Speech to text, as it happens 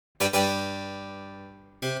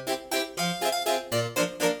Oh,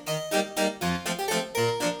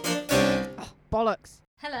 bollocks.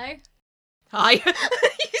 Hello. Hi.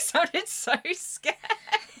 You sounded so scared.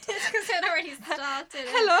 It's because it already started.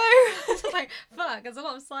 Hello. It's like, fuck, there's a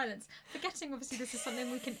lot of silence. Forgetting, obviously, this is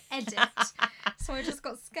something we can edit. So I just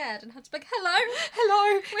got scared and had to be like, hello.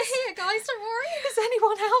 Hello. We're here, guys, don't worry. Is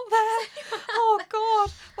anyone out there? Oh,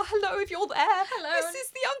 God. Well, hello if you're there. Hello, This and- is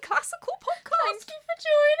the Unclassical Podcast. Thank you for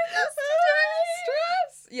joining us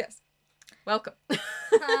Stress. Yes. Welcome.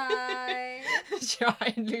 Hi.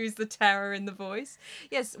 Try and lose the terror in the voice.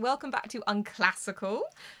 Yes, welcome back to Unclassical,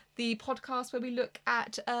 the podcast where we look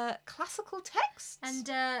at classical texts. And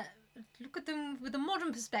look at them with a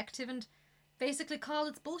modern perspective and basically call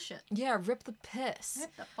it's bullshit. yeah, rip the piss.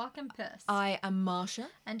 Rip the fucking piss. I am Marsha,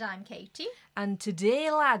 And I'm Katie. and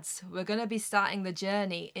today, lads, we're going to be starting the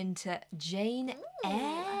journey into Jane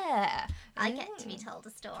Eyre. I get to be told a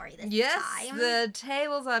story this Yes, time. the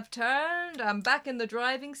tables have turned. I'm back in the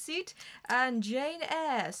driving seat, and Jane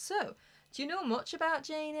Eyre. So, do you know much about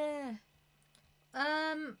Jane Eyre?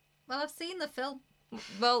 Well, I've seen the film.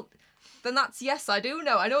 Well, then that's yes, I do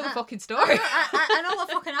know. I know the fucking I, story. I know what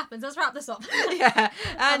fucking happens. Let's wrap this up. Yeah,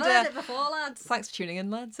 I've and heard it before, lads. thanks for tuning in,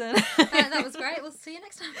 lads. That was great. We'll see you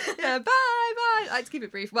next time. Yeah, bye. Let's keep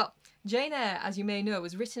it brief. Well, Jane Eyre, as you may know,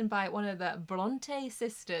 was written by one of the Bronte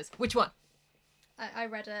sisters. Which one? I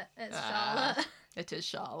read it. It's Ah. Charlotte. It is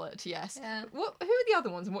Charlotte. Yes. Yeah. Who are the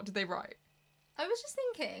other ones, and what did they write? I was just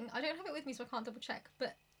thinking. I don't have it with me, so I can't double check.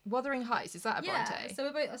 But Wuthering Heights. Is that a yeah, Bronte? so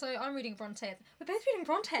we're both. So I'm reading Bronte. We're both reading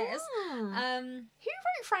Brontes. Hmm. Who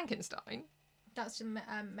wrote Frankenstein? That's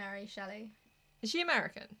Mary Shelley. Is she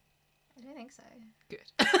American? I don't think so.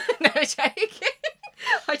 Good. No, joking.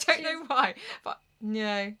 I don't She's- know why, but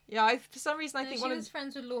no. Yeah, for some reason I No, think she one was of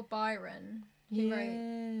friends with Lord Byron. He wrote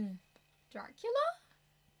yeah. Dracula.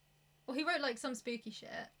 Or he wrote like some spooky shit.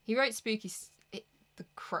 He wrote Spooky.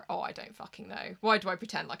 Oh, I don't fucking know. Why do I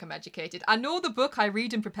pretend like I'm educated? I know the book I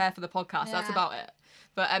read and prepare for the podcast. That's Yeah. about it.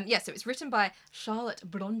 But yeah, so it's written by Charlotte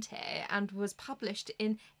Bronte and was published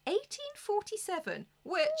in 1847,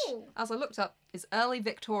 which, Ooh. as I looked up, is early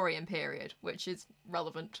Victorian period, which is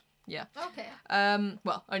relevant. Yeah. Okay.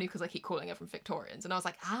 Well, only because I keep calling everyone Victorians, and I was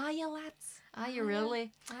like, are you lads? Are you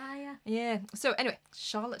really? Ah, yeah. Yeah. So anyway,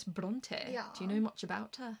 Charlotte Bronte. Yeah. Do you know much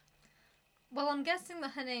about her? Well, I'm guessing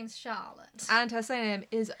that her name's Charlotte. And her surname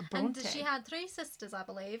is And Bronte. she had 3 sisters, I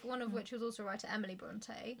believe, one of which was also writer Emily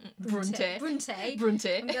Bronte. Bronte. Bronte.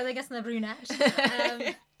 Bronte. I'm guessing they're brunette.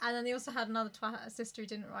 And then they also had another sister who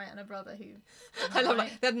didn't write and a brother who didn't I love write.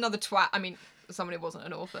 that. They had another twat. I mean, someone who wasn't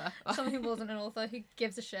an author. Someone who wasn't an author who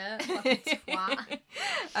gives a shit. Fucking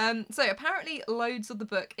twat. So apparently loads of the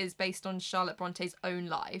book is based on Charlotte Bronte's own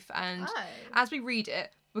life, and Oh. as we read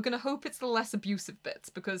it, we're going to hope it's the less abusive bits,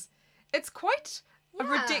 because it's quite a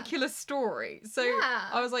Yeah. ridiculous story. So Yeah.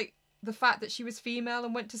 I was like, the fact that she was female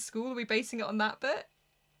and went to school, are we basing it on that bit?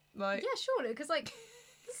 Like, Yeah, surely, because, like,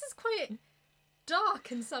 this is quite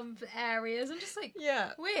dark in some areas. I'm just like,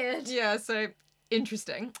 yeah. weird. Yeah, so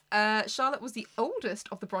interesting. Charlotte was the oldest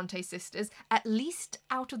of the Bronte sisters, at least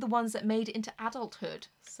out of the ones that made it into adulthood.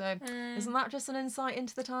 So isn't that just an insight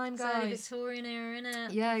into the time, It's early guys? Victorian era,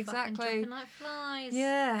 innit? Yeah, Fucking exactly. dropping like flies.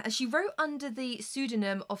 Yeah, and she wrote under the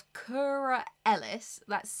pseudonym of Currer Ellis,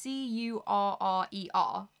 that's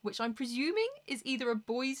Currer, which I'm presuming is either a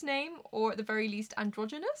boy's name or at the very least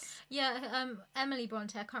androgynous. Yeah, Emily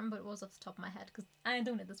Bronte, I can't remember what it was off the top of my head because I ain't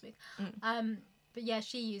doing it this week. But yeah,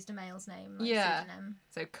 she used a male's name, like Yeah. pseudonym.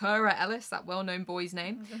 So Currer Ellis, that well-known boy's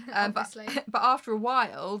name. But, Obviously. but after a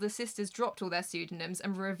while, the sisters dropped all their pseudonyms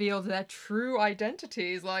and revealed their true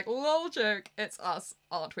identities. Like, lol joke, it's us.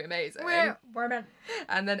 Aren't we amazing? We're women.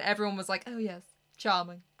 And then everyone was like, oh yes,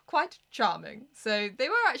 charming. Quite charming. So they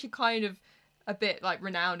were actually kind of a bit like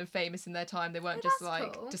renowned and famous in their time. They weren't Oh, just that's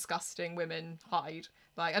like cool. disgusting women hide.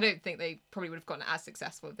 Like, I don't think they probably would have gotten as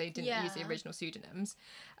successful if they didn't use the Yeah. original pseudonyms.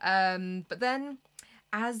 But then,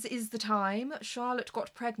 as is the time, Charlotte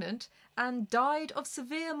got pregnant and died of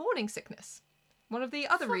severe morning sickness. One of the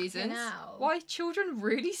other Fucking reasons hell. why children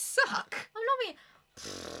really suck. I'm not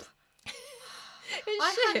being.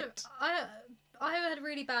 It's shit. I had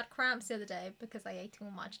really bad cramps the other day because I ate too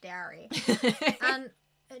much dairy, and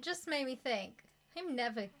it just made me think I'm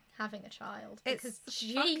never having a child It's because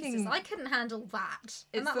Jesus, fucking- I couldn't handle that, It's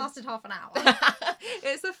and that the- lasted half an hour.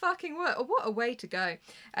 It's the fucking work. What a way to go.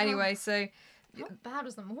 Anyway, so How bad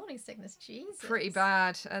was the morning sickness? Jesus, pretty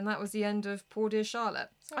bad. And that was the end of poor dear Charlotte.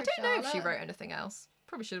 Sorry, I don't know if she Charlotte. wrote anything else.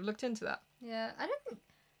 Probably should have looked into that. Yeah, I don't think.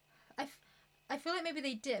 I feel like maybe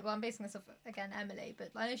they did. Well, I'm basing this off again Emily,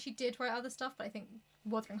 but I know she did write other stuff. But I think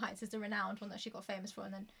Wuthering Heights is the renowned one that she got famous for,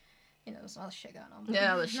 and then You know, there's other shit going on.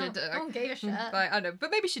 Yeah, other shit. No one gave a shit. I know, but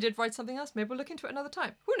maybe she did write something else. Maybe we'll look into it another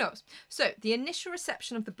time. Who knows? So, the initial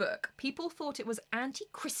reception of the book, people thought it was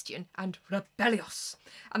anti-Christian and rebellious,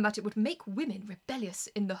 and that it would make women rebellious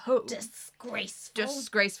in the home. Disgraceful.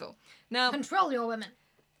 Disgraceful. Now, Control your women.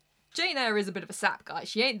 Jane Eyre is a bit of a sap, guy.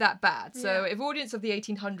 She ain't that bad. So Yeah. if audience of the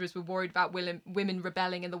 1800s were worried about women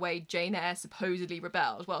rebelling in the way Jane Eyre supposedly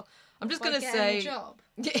rebelled, well, I'm just going to say... a job.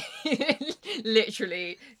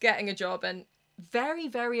 literally getting a job and very,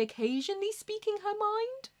 very occasionally speaking her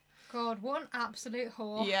mind. God, what an absolute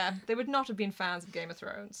whore. Yeah, they would not have been fans of Game of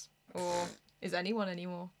Thrones. Or is anyone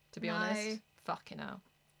anymore, to be No. honest? Fucking hell.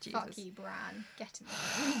 Jesus. Fuck you, Bran. Get in there.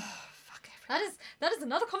 Fuck everyone. That is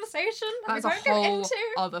another conversation that That's we a won't go whole into.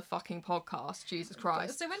 other fucking podcast. Jesus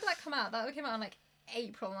Christ. So when did that come out? That came out in like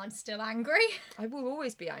April and I'm still angry. I will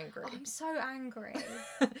always be angry. I'm so angry.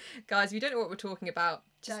 Guys, if you don't know what we're talking about,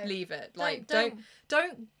 just Don't. leave it. Don't- Like, don't.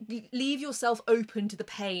 don't leave yourself open to the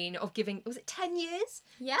pain of giving, was it 10 years?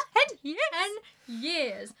 Yeah? 10 years? 10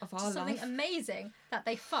 years Of to our something life. amazing that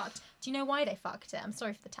they fucked. Do you know why they fucked it? I'm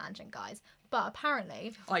sorry for the tangent, guys. But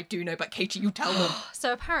apparently, I do know, but Katie, you tell them.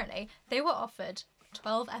 so apparently, they were offered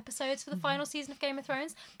 12 episodes for the final season of Game of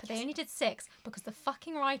Thrones, but they only did 6 because the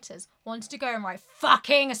fucking writers wanted to go and write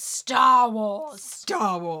fucking Star Wars.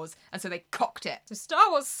 Star Wars. And so they cocked it. So Star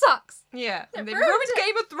Wars sucks. Yeah. And they ruined ruined it.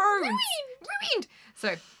 Game of Thrones. Ruined.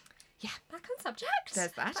 So, Back on subject.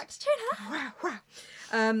 There's that. Back to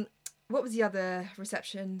Tuna. What was the other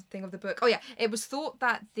reception thing of the book? Oh yeah, it was thought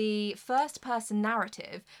that the first person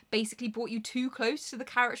narrative basically brought you too close to the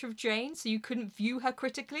character of Jane, so you couldn't view her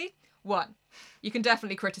critically. 1, you can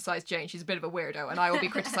definitely criticize Jane. She's a bit of a weirdo, and I will be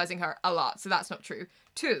criticizing her a lot, so that's not true.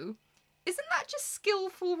 2, isn't that just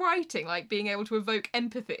skillful writing, like being able to evoke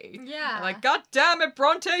empathy? Yeah. Like, God damn it,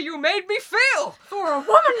 Bronte, you made me feel! For a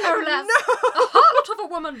woman, no less. No! A heart of a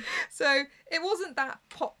woman. So it wasn't that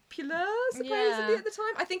popular, supposedly, Yeah. at the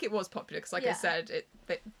time. I think it was popular because, like I Yeah. said,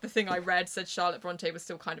 the thing I read said Charlotte Bronte was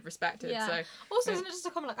still kind of respected. Yeah. So Also, isn't it just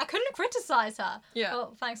a comment like, I couldn't criticise her? Yeah.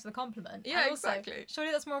 Well, thanks for the compliment. Yeah, And also, exactly.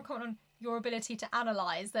 surely that's more a comment on your ability to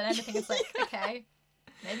analyse than anything. It's like, okay,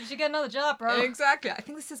 maybe you should get another job, bro. exactly. I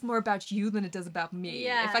think this is more about you than it does about me.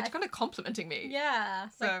 Yeah. In fact, you're kind of complimenting me. Yeah.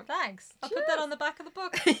 It's So- like, thanks. I'll put that on the back of the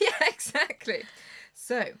book. Yeah, exactly.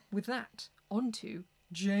 So with that, on to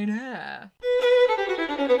Jane Eyre.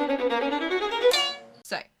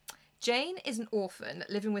 So, Jane is an orphan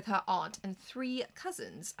living with her aunt and 3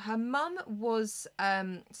 cousins. Her mum was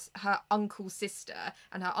her uncle's sister,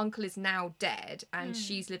 and her uncle is now dead, and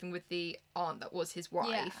she's living with the aunt that was his wife.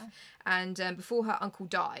 Yeah. And before her uncle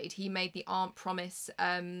died, he made the aunt promise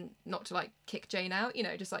not to, like, kick Jane out, you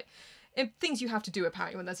know, just like things you have to do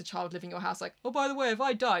apparently when there's a child living in your house, like, oh, by the way, if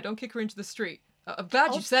I die, don't kick her into the street. I'm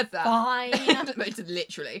glad you said that. Fine.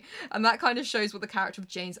 Literally. And that kind of shows what the character of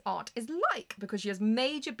Jane's aunt is like, because she has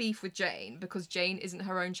major beef with Jane because Jane isn't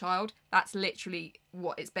her own child. That's literally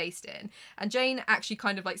what it's based in. And Jane actually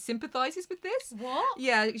kind of like sympathises with this. What?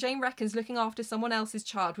 Yeah, Jane reckons looking after someone else's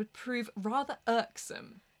child would prove rather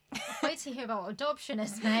irksome. Wait to hear about what adoption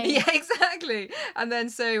is, mate. Yeah, exactly. And then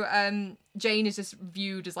so Jane is just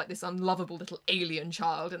viewed as like this unlovable little alien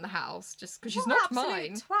child in the house, just because she's What not an absolute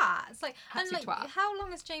mine. Twat. It's like, and Absolute like, twat. how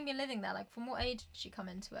long has Jane been living there? Like, from what age did she come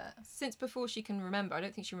into it? Since before she can remember. I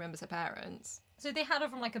don't think she remembers her parents. So they had her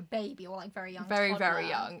from like a baby or like very young. Very, toddler. very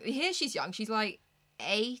young. Here she's young. She's like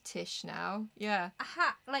 8-ish now. Yeah.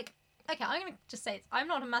 Like, okay, I'm gonna just say I'm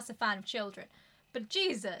not a massive fan of children, but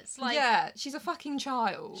Jesus, like, yeah, she's a fucking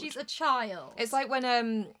child. she's a child. It's like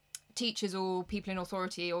when teachers or people in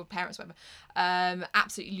authority or parents, whatever,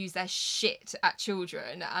 absolutely lose their shit at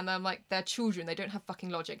children, and I'm like, they're children, they don't have fucking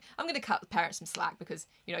logic. I'm gonna cut the parents some slack because,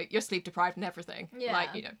 you know, you're sleep deprived and everything. Yeah. Like,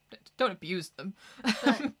 you know, don't abuse them.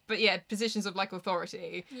 But yeah, positions of like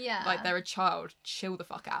authority, yeah, like they're a child, chill the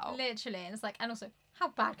fuck out. literally, and it's like, and also, how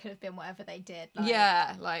bad could it have been whatever they did? Like,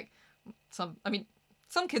 Yeah, like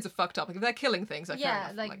some kids are fucked up. Like if they're killing things, like, fair yeah,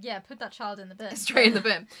 enough, like, yeah, put that child in the bin. straight in the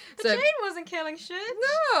bin. But So Jane wasn't killing shit.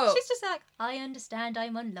 no. She's just like, I understand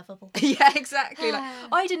I'm unlovable. Yeah, exactly. Like,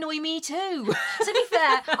 I'd annoy me too. To be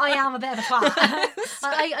fair, I am a bit of a twat.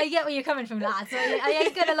 I get where you're coming from, lads. I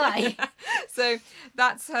ain't gonna lie. So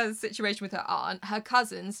that's her situation with her aunt. Her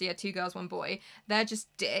cousins, so yeah, 2 girls, 1 boy, they're just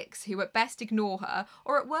dicks who at best ignore her,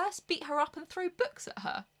 or at worst beat her up and throw books at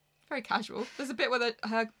her. Very casual. There's a bit where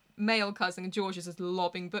her male cousin George is just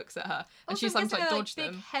lobbing books at her, and Also, she's I'm having to like guessing dodge they're,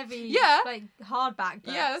 them. Big, heavy, Yeah. like hardback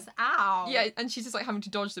books. Yeah. Ow. Yeah, and she's just like having to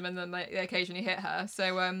dodge them, and then they occasionally hit her. So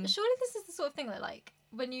Surely this is the sort of thing that, like,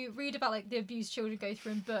 when you read about like the abuse children go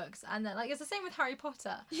through in books, and then like it's the same with Harry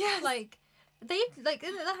Potter. Yes. Like, they like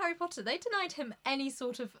in the Harry Potter, they denied him any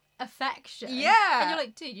sort of affection. Yeah. And you're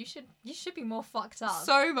like, dude, you should be more fucked up.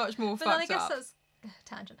 So much more but then I fucked guess up. that's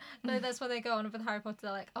tangent. No, that's why they go on with Harry Potter.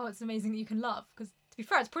 They're like, oh, it's amazing that you can love, because to be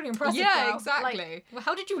fair, it's pretty impressive. Yeah, girl. exactly. Like, well,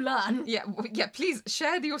 how did you learn? Yeah, please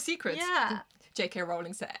share your secrets. Yeah. J.K.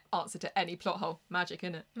 Rowling's answer to any plot hole. Magic,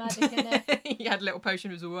 innit? Magic in it. He had a little potion,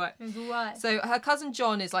 it was alright. It was alright. So her cousin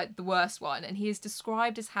John is like the worst one, and he is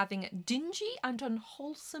described as having dingy and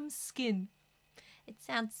unwholesome skin. It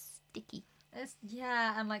sounds sticky.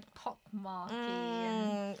 And like pockmarky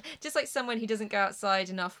and Just like someone who doesn't go outside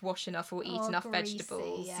enough, wash enough, or eat enough greasy,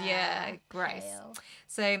 vegetables. yeah, gross. pale,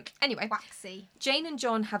 So anyway, waxy. Jane and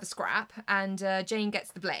John have a scrap, and Jane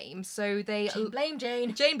gets the blame. So they Blame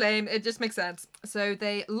Jane. Jane blame, it just makes sense. So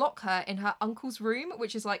they lock her in her uncle's room,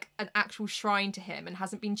 which is like an actual shrine to him and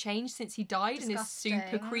hasn't been changed since he died and is super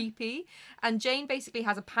Disgusting. creepy. And Jane basically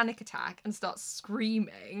has a panic attack and starts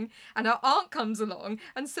screaming. And her aunt comes along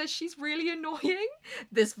and says she's really annoying.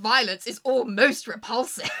 This violence is almost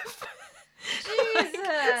repulsive. Jesus.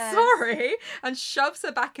 Sorry. And shoves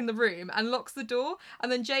her back in the room and locks the door.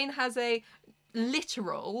 And then Jane has an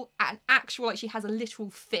actual, like she has a literal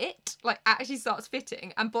fit, like actually starts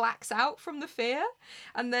fitting and blacks out from the fear.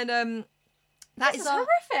 And then that This is is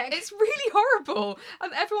horrific. It's really horrible.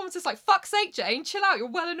 And everyone was just like, fuck's sake, Jane, chill out, you're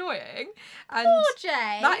well annoying. And Poor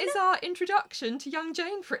Jane. that is our introduction to young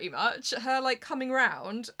Jane, pretty much. Her, like, coming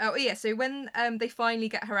round. Oh, yeah, so when they finally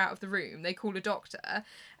get her out of the room, they call a doctor,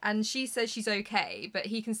 and she says she's okay, but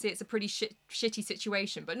he can see it's a pretty shitty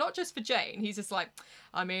situation. But not just for Jane. He's just like,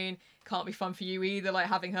 I mean, can't be fun for you either, like,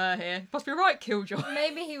 having her here. Must be right, Killjoy.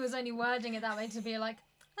 Maybe he was only wording it that way to be like,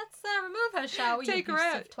 let's remove her, shall we? Take you her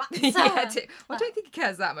out. abusive twats. Well, I don't think he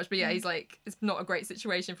cares that much, but yeah, he's like, it's not a great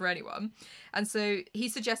situation for anyone. And so he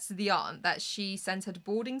suggests to the aunt that she sends her to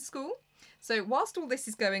boarding school. So whilst all this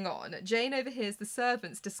is going on, Jane overhears the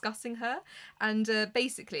servants discussing her, and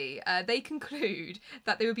basically they conclude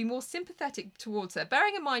that they would be more sympathetic towards her,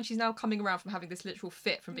 bearing in mind she's now coming around from having this literal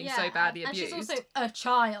fit from being so badly abused. And she's also a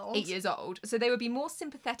child. 8 years old. So they would be more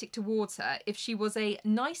sympathetic towards her if she was a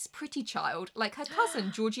nice, pretty child like her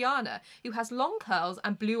cousin Georgiana, who has long curls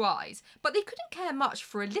and blue eyes. But they couldn't care much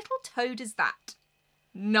for a little toad as that.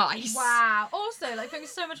 Nice. Wow. Also, like, putting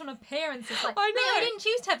so much on appearances. Like, I mate, know. I didn't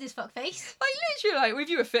choose to have this fuck face. Like, literally, like, if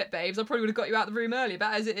you were fit, babes, I probably would have got you out of the room earlier,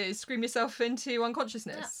 but as it is, scream yourself into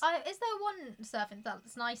unconsciousness. Is there one servant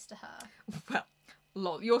that's nice to her? Well,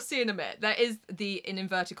 lol, you'll see in a minute. There is the, in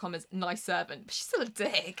inverted commas, nice servant, but she's still a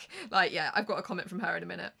dick. Like, yeah, I've got a comment from her in a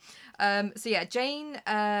minute. So yeah, Jane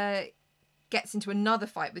gets into another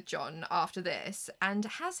fight with John after this and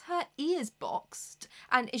has her ears boxed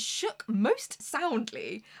and is shook most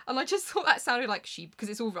soundly. And I just thought that sounded like because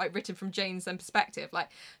it's all like written from Jane's perspective, like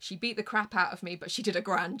she beat the crap out of me, but she did a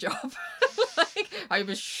grand job. Like, I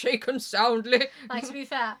was shaken soundly. Like, to be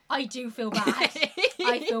fair, I do feel bad.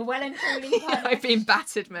 I feel well and truly Yeah, punished. I've been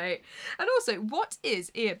battered, mate. And also, what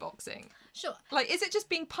is ear boxing? Sure. Like, is it just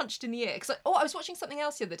being punched in the ear? Because, I was watching something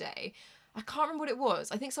else the other day. I can't remember what it was.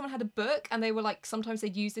 I think someone had a book and they were like, sometimes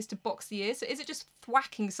they'd use this to box the ear. So is it just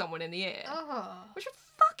thwacking someone in the ear? Oh. Which would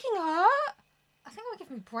fucking hurt. I think it would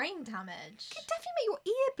give me brain damage. Could definitely make your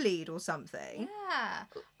ear bleed or something. Yeah.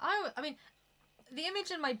 I mean, the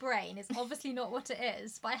image in my brain is obviously not what it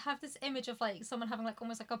is, but I have this image of like someone having like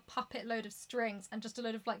almost like a puppet load of strings and just a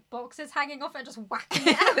load of like boxes hanging off it and just whacking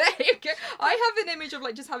it out. There you go. I have an image of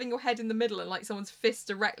like just having your head in the middle and like someone's fist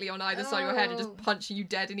directly on either side of your head and just Oh. punching you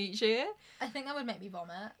dead in each ear. I think that would make me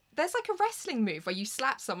vomit. There's like a wrestling move where you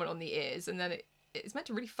slap someone on the ears and then it's meant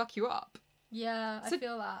to really fuck you up. Yeah, So- I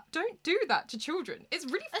feel that. Don't do that to children. It's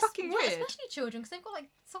really fucking Yeah, weird. especially children, because they've got like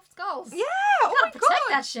soft skulls. Yeah, oh my Gotta protect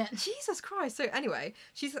god. that shit. Jesus Christ. So anyway,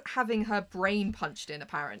 she's having her brain punched in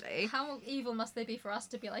apparently. How evil must they be for us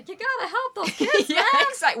to be like, you gotta help those kids, Yeah, man.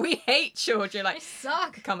 exactly. We hate children. They Like,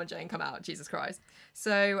 suck. come on, Jane, come out. Jesus Christ.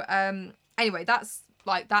 So anyway, that's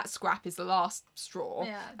like that scrap is the last straw.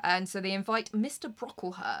 Yeah. And so they invite Mr.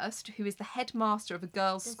 Brocklehurst, who is the headmaster of a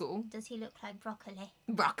girls' school. Does he look like broccoli?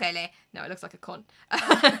 Broccoli. No, it looks like a con.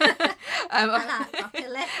 I like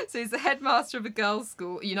broccoli. So he's the headmaster of a girls'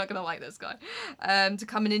 school. You're not going to like this guy. To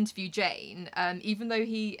come and interview Jane, even though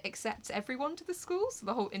he accepts everyone to the school. So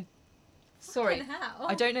the whole... Sorry, Fucking hell.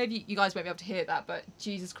 I don't know if you guys won't be able to hear that, but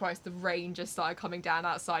Jesus Christ, the rain just started coming down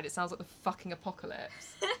outside. It sounds like the fucking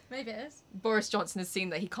apocalypse. Maybe it is. Boris Johnson has seen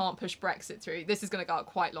that he can't push Brexit through. This is going to go out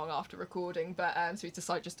quite long after recording, but so he's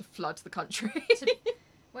decided just to flood the country.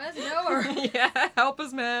 Where's Noah? Yeah, help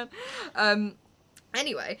us, man.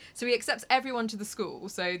 Anyway, so he accepts everyone to the school,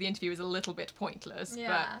 so the interview is a little bit pointless.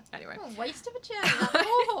 Yeah. But anyway. What a waste of a journey, that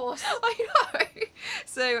poor horse. I know.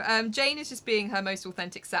 So Jane is just being her most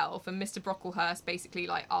authentic self, and Mr. Brocklehurst basically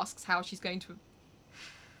like asks how she's going to.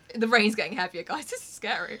 The rain's getting heavier, guys. This is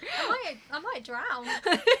scary. I might drown.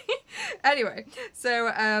 Anyway,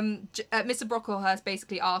 so Mr. Brocklehurst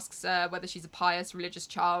basically asks whether she's a pious religious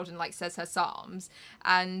child and like says her psalms,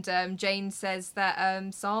 and Jane says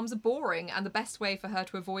that psalms are boring and the best way for her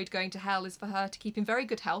to avoid going to hell is for her to keep in very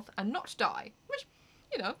good health and not die, which,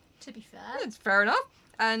 you know, To be fair. it's fair enough.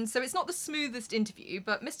 And so it's not the smoothest interview,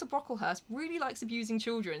 but Mr. Brocklehurst really likes abusing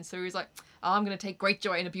children, so he's like, oh, I'm going to take great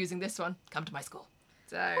joy in abusing this one. Come to my school.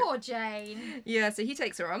 So Poor Jane. yeah, so he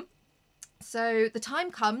takes her on. So the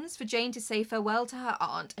time comes for Jane to say farewell to her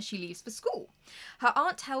aunt as she leaves for school. Her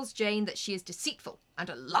aunt tells Jane that she is deceitful and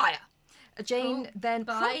a liar. Jane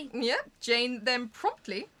bye. Jane then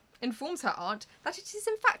promptly informs her aunt that it is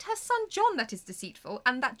in fact her son John that is deceitful,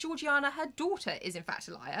 and that Georgiana, her daughter, is in fact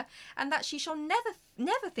a liar, and that she shall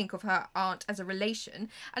never think of her aunt as a relation,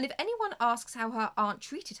 and if anyone asks how her aunt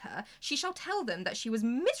treated her, she shall tell them that she was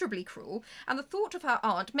miserably cruel, and the thought of her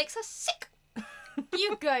aunt makes her sick.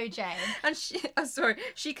 You go, Jane. And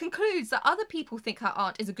she concludes that other people think her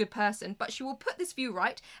aunt is a good person, but she will put this view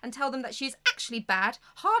right and tell them that she is actually bad,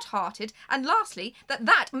 hard-hearted, and lastly,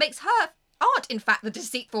 that makes her aunt, in fact, the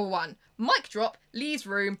deceitful one. Mic drop, leaves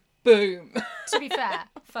room, boom. To be fair,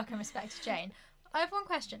 fucking respect to Jane. I have one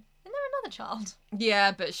question. Isn't there another child?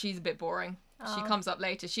 Yeah, but she's a bit boring. She Oh. comes up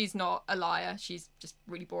later. She's not a liar. She's just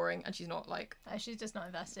really boring, and she's not like... No, she's just not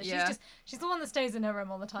invested. Yeah. She's the one that stays in her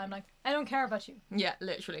room all the time. Like, I don't care about you. Yeah,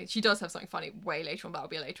 literally. She does have something funny way later on, but that'll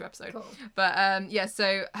be a later episode. Cool. But yeah,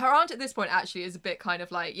 so her aunt at this point actually is a bit kind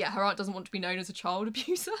of like, yeah, her aunt doesn't want to be known as a child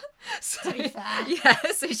abuser. So, To be fair. yeah,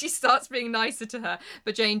 so she starts being nicer to her,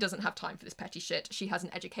 but Jane doesn't have time for this petty shit. She has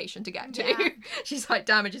an education to get to. Yeah. She's like,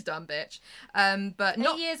 damage is done, bitch. But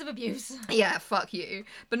not... 8 years of abuse. Yeah, fuck you.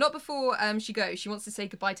 But not before she goes. She wants to say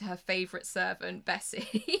goodbye to her favourite servant,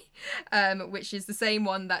 Bessie, which is the same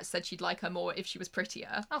one that said she'd like her more if she was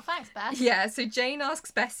prettier. Oh, thanks, Beth. Yeah, so Jane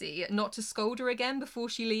asks Bessie not to scold her again before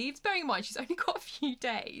she leaves, bearing in mind she's only got a few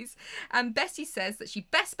days. And Bessie says that she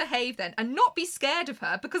best behave then and not be scared of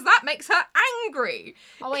her because that makes her angry.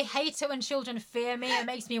 Oh, I hate it when children fear me. It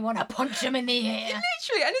makes me want to punch them in the ear.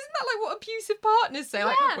 Literally, and isn't that like what abusive partners say?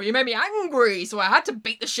 Like, Yeah. well, you made me angry, so I had to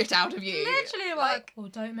beat the shit out of you. Literally, like, well,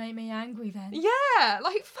 don't make me angry then. Yeah,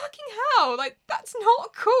 like fucking hell, like that's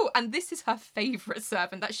not cool. And this is her favourite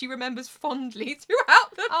servant that she remembers fondly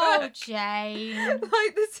throughout the Oh, book. Jane.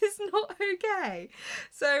 Like this is not okay.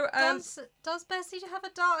 So Does Bessie have a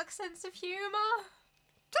dark sense of humour?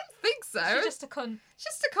 don't think so. She's just a cunt. She's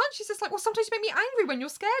just a cunt. She's just like, well, sometimes you make me angry when you're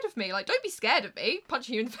scared of me. Like, don't be scared of me,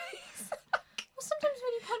 punching you in the face. Well, sometimes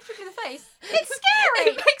when you punch people in the face, it's scary.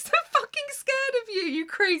 It makes them fucking scared of you, you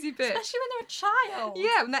crazy bitch. Especially when they're a child.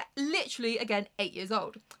 Yeah, when they're literally, again, 8 years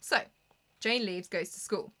old. So, Jane leaves, goes to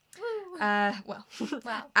school. Woo. Well,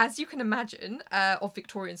 Wow. as you can imagine, of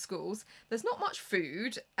Victorian schools, there's not much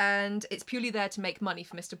food, and it's purely there to make money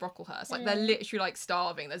for Mr. Brocklehurst. Like, they're literally, like,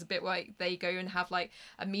 starving. There's a bit where like, they go and have, like,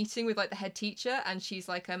 a meeting with, like, the head teacher, and she's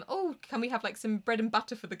like, oh, can we have, like, some bread and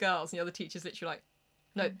butter for the girls? And the other teacher's literally like,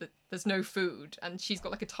 no, there's no food. And she's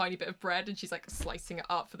got, like, a tiny bit of bread, and she's, like, slicing it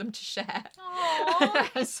up for them to share. Aww.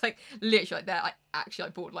 It's like literally like they're like actually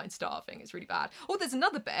like borderline starving. It's really bad. Oh, there's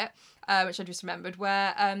another bit which I just remembered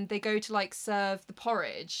where they go to like serve the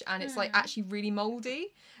porridge and it's like actually really mouldy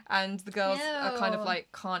and the girls are kind of Ew. like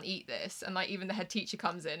can't eat this and like even the head teacher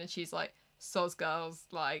comes in and she's like, soz girls,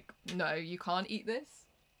 like no, you can't eat this.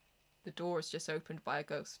 The door is just opened by a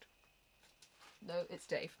ghost. No, it's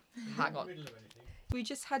Dave. Hang on. We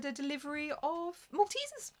just had a delivery of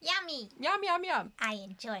Maltesers. Yummy. Yum yum yum. I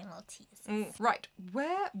enjoy Maltesers. Right,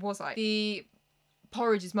 where was I? The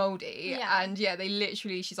porridge is mouldy, Yeah. and yeah, they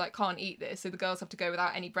literally, she's like, can't eat this, so the girls have to go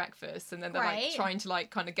without any breakfast, and then they're like Right. trying to like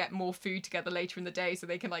kind of get more food together later in the day so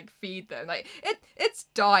they can like feed them. Like it's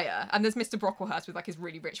dire, and there's Mr. Brocklehurst with like his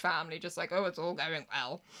really rich family, just like, oh, it's all going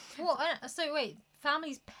well. What? So wait,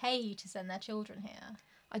 families pay to send their children here.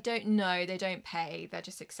 I don't know, they don't pay, they're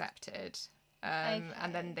just accepted. And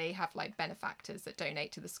Okay. then they have like benefactors that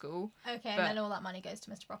donate to the school Okay, But- and then all that money goes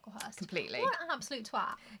to Mr. Brocklehurst. completely. What an absolute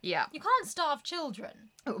twat. Yeah, You can't starve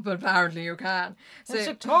children. but apparently you can. So It's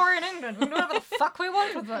Victorian England. We can do whatever the fuck we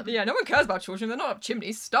want with them. yeah, no one cares about children. They're not up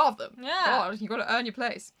chimneys. Starve them. Yeah. God, you got to earn your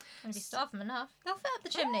place. And if you starve them enough, they'll fit up the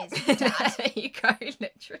chimneys. There you go,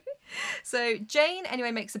 literally. So Jane,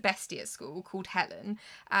 anyway, makes a bestie at school called Helen,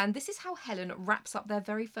 and this is how Helen wraps up their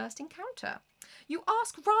very first encounter. You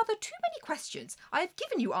ask rather too many questions. I have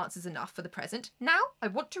given you answers enough for the present. Now I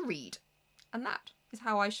want to read. And that is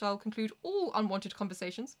how I shall conclude all unwanted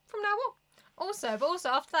conversations from now on. Also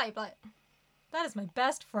after that, you'd be like, that is my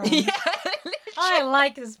best friend. Yeah, I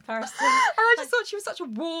like this person. I just thought she was such a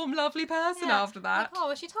warm, lovely person Yeah. after that. Like, oh,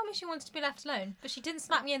 well, she told me she wanted to be left alone, but she didn't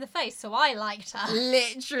smack me in the face, so I liked her.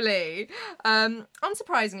 Literally.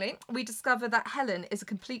 Unsurprisingly, we discover that Helen is a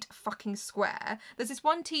complete fucking square. There's this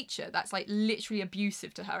one teacher that's like literally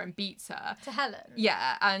abusive to her and beats her. To Helen.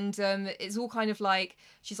 Yeah, and it's all kind of like,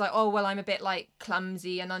 she's like, oh, well, I'm a bit like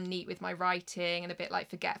clumsy and unneat with my writing and a bit like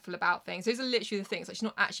forgetful about things. Those are literally the things. Like, she's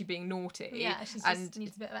not actually being naughty. Yeah, she just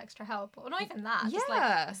needs a bit of extra help. Or not even that, just like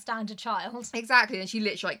Yeah. a standard child. Exactly, and she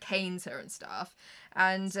literally like canes her and stuff.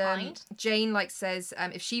 And kind. Jane like says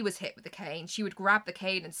if she was hit with the cane, she would grab the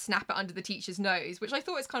cane and snap it under the teacher's nose, which I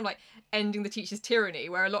thought is kind of like ending the teacher's tyranny,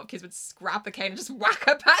 where a lot of kids would grab the cane and just whack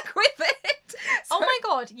her back with it. Oh my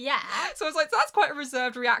god, yeah. So I was like, that's quite a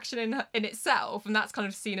reserved reaction in itself, and that's kind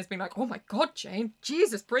of seen as being like, oh my god, Jane,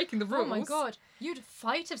 Jesus, breaking the rules. Oh my god, you'd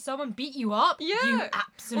fight if someone beat you up? Yeah. You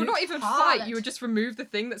absolute Or not even harlot. fight, you would just remove the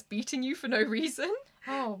thing that's beating you for no reason.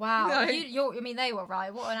 Oh wow. No. I mean, they were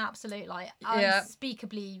right. What an absolute like Yeah.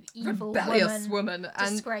 unspeakably evil Rebellious woman. woman. And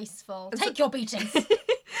Disgraceful. Take your beatings.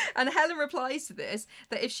 And Helen replies to this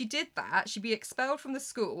that if she did that, she'd be expelled from the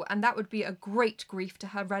school, and that would be a great grief to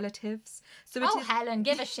her relatives. So Oh, Helen,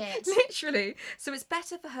 give a shit. Literally. So it's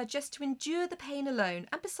better for her just to endure the pain alone.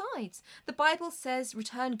 And besides, the Bible says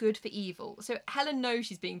return good for evil. So Helen knows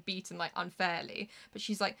she's being beaten like unfairly, but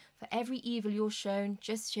she's like, for every evil you're shown,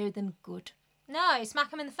 just show them good. No,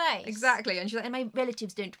 smack him in the face. Exactly. And she's like, and my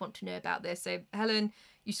relatives don't want to know about this. So Helen,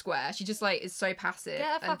 you square. She just like is so passive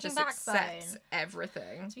Get a and just fucking accepts backbone.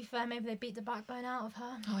 everything. To be fair, maybe they beat the backbone out of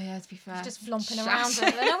her. Oh yeah, to be fair. She's just flomping Shut around it.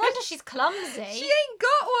 it. No wonder she's clumsy. She ain't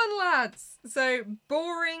got one, lads. So,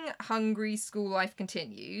 boring, hungry school life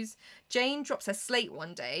continues. Jane drops her slate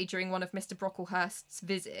one day during one of Mr. Brocklehurst's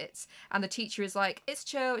visits, and the teacher is like, it's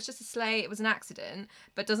chill, it's just a slate, it was an accident,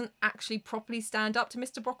 but doesn't actually properly stand up to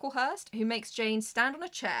Mr. Brocklehurst, who makes Jane stand on a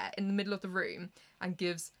chair in the middle of the room and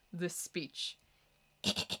gives this speech.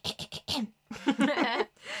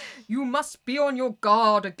 You must be on your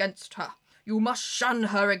guard against her. You must shun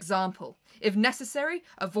her example. If necessary,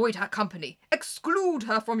 avoid her company, exclude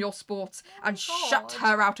her from your sports, and shut God.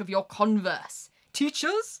 her out of your converse.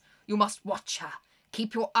 Teachers, you must watch her.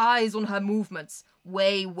 Keep your eyes on her movements.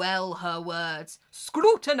 Weigh well her words.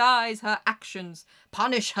 Scrutinize her actions.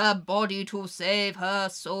 Punish her body to save her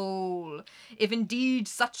soul. If indeed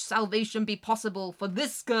such salvation be possible for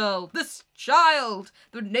this girl, this child,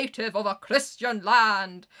 the native of a Christian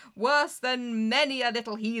land, worse than many a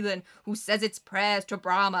little heathen who says its prayers to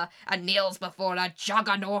Brahma and kneels before a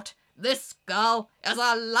juggernaut, this girl is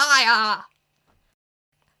a liar.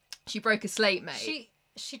 She broke a slate, mate.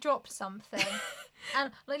 She dropped something.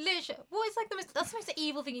 And like literally, what is like that's the most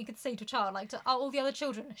evil thing you could say to a child, like to all the other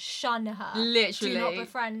children, shun her. Literally. Do not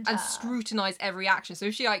befriend her. And scrutinise every action. So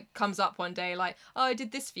if she like comes up one day like, oh, I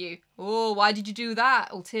did this for you. Oh, why did you do that?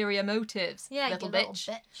 Ulterior motives. Yeah, little you bitch.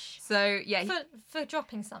 little bitch. So yeah. For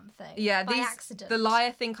dropping something. Yeah, by accident. The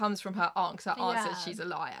liar thing comes from her aunt, because her aunt Yeah. says she's a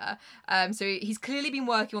liar. So he's clearly been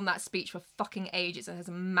working on that speech for fucking ages and has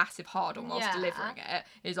a massive hard-on whilst Yeah. delivering it.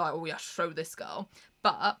 He's like, oh yeah, show this girl.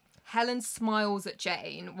 But Helen smiles at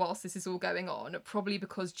Jane whilst this is all going on, probably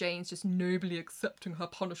because Jane's just nobly accepting her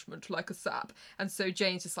punishment like a sap. And so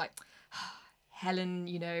Jane's just like, Helen,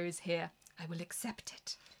 you know, is here. I will accept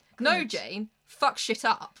it. No, Good. Jane, fuck shit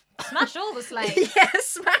up. Smash all the slates. Yeah,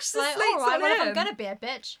 smash the Like, slates alright, on well, if him. I'm gonna be a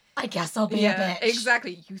bitch, I guess I'll be Yeah, a bitch.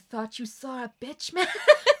 exactly. You thought you saw a bitch, man?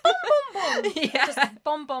 Bomb. Yeah. Just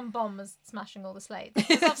bomb as smashing all the slates.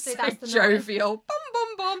 Because obviously So that's the noise. jovial. Bomb.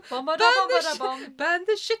 Bomb, Burn bomb, the, bomb. burn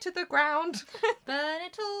the shit to the ground. Burn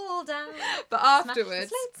it all down. But Smash the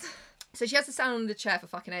afterwards, slates. so she has to stand on the chair for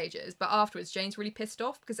fucking ages. But afterwards, Jane's really pissed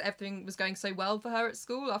off because everything was going so well for her at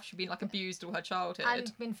school after she'd been like abused all her childhood.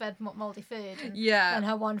 And been fed mouldy food. And Yeah. then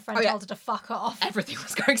her one friend Oh, yeah. told her to fuck off. Everything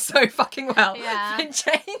was going so fucking well. Yeah. And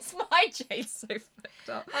Jane's so fucked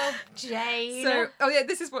up. Oh, Jane. So, oh yeah,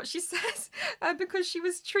 this is what she says. Because she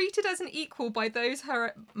was treated as an equal by those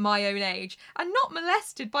her my own age and not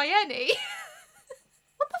molested by any.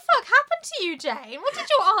 What the fuck happened to you, Jane? What did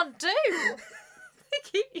your aunt do? I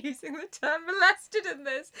keep using the term molested in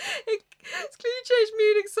this. It's clearly changed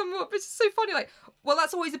meaning somewhat, but it's just so funny. Like, well,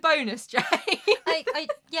 that's always a bonus, Jane.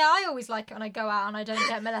 I always like it when I go out and I don't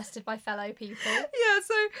get molested by fellow people. Yeah,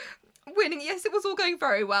 so winning. Yes, it was all going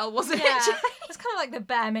very well, wasn't Yeah, it? it's kind of like the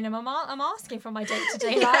bare minimum I'm asking from my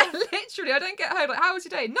day-to-day Yeah, life. literally. I don't get home like, how was your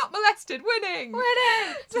day? Not molested, winning.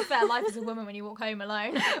 Winning! To be fair, life as a woman when you walk home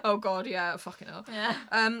alone. Oh God, yeah, fucking hell. Yeah.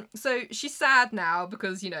 So she's sad now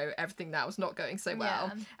because, everything now is not going so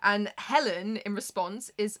well. Yeah. And Helen, in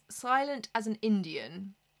response, is silent as an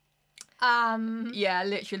Indian. Yeah,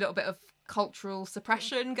 literally a little bit of cultural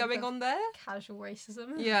suppression going on there. Casual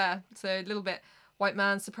racism. Yeah, so a little bit white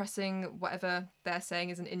man suppressing whatever they're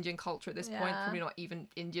saying is an Indian culture at this point. Yeah. Probably not even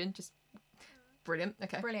Indian, just brilliant.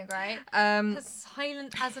 Okay. Brilliant, great. As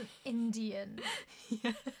Silent as an Indian.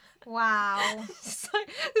 yeah. Wow. So,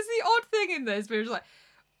 there's the odd thing in this where it's like,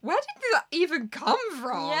 where did that even come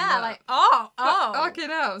from? Yeah, like, oh. Fucking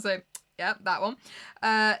hell. So, yeah, that one.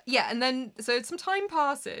 Yeah, and then, so some time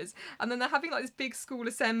passes, and then they're having like this big school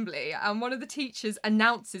assembly, and one of the teachers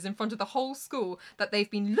announces in front of the whole school that they've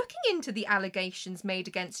been looking into the allegations made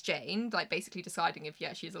against Jane, like basically deciding if,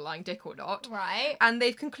 yeah, she's a lying dick or not. Right. And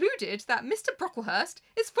they've concluded that Mr. Brocklehurst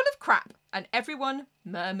is full of crap, and everyone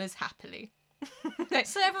murmurs happily.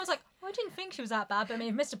 So everyone's like, oh, I didn't think she was that bad, but I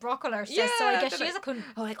mean, if Mr. Brocklehurst says so, I Yeah, guess they're she is a cunt.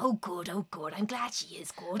 Oh, like, oh, good, I'm glad she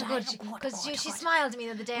is good. Because she Good. smiled at me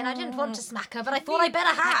the other day and I didn't want to smack her, but I thought I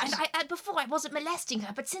better had. And before I wasn't molesting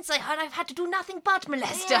her, but since I've had to do nothing but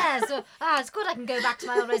molest her. Yeah, so it's good I can go back to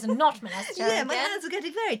my old ways and not molest her Yeah, my again. hands are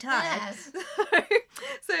getting very tired. Yes.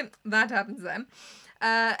 So that happens then.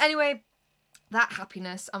 Anyway, that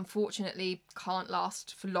happiness unfortunately can't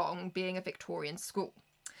last for long, being a Victorian school.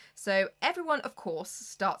 So everyone, of course,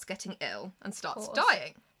 starts getting ill and starts Of course.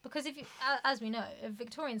 dying. Because if you, as we know, if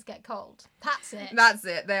Victorians get cold, that's it. That's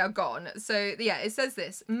it, they are gone. So yeah, it says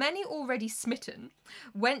this: many already smitten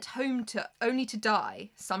went home only to die.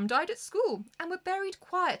 Some died at school and were buried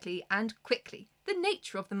quietly and quickly, the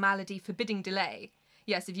nature of the malady forbidding delay.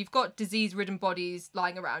 Yes, if you've got disease-ridden bodies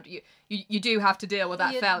lying around, you do have to deal with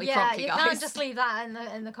that fairly promptly, you guys. can't just leave that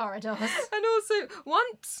in the corridors. And also, once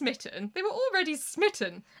smitten, they were already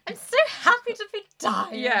smitten. I'm so happy to be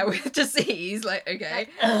dying. Yeah, with disease, like, okay.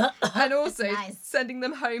 And also, Nice. sending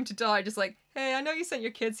them home to die, just like, hey, I know you sent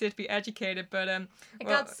your kids here to be educated, but, I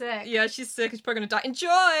got sick. Yeah, she's sick, she's probably gonna die. Enjoy!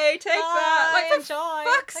 Take that! Like, for enjoy.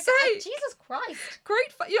 fuck's Like, sake! Jesus Christ.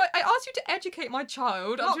 Great, I asked you to educate my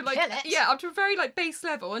child Not up to, like, kill it. yeah, up to a very, like, base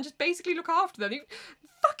level, and just basically look after them.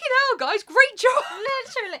 Fucking hell, guys, great job!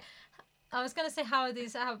 Literally. I was going to say how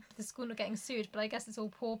the school not getting sued, but I guess it's all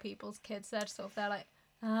poor people's kids. They're just sort of, they're like,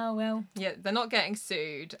 oh, well. Yeah, they're not getting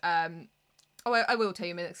sued. I will tell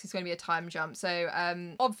you a minute, 'cause it's going to be a time jump. So,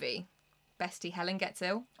 Obvi, bestie Helen gets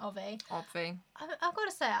ill. Obvi. Obvi. I've got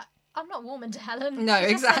to say, I'm not warming to Helen. No,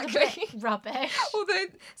 She just sounded a exactly. bit rubbish. Although,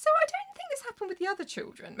 so I don't think this happened with the other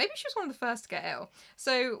children. Maybe she was one of the first to get ill.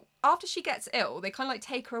 So after she gets ill, they kind of like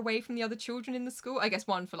take her away from the other children in the school. I guess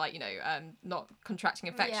one for like, not contracting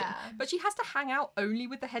infection. Yeah. But she has to hang out only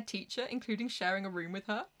with the head teacher, including sharing a room with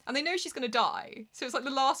her. And they know she's going to die. So it's like the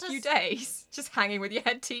last few days just hanging with your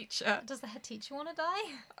head teacher. Does the head teacher want to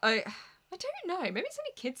die? I don't know. Maybe it's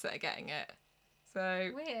only kids that are getting it.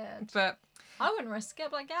 So, Weird. but I wouldn't risk it,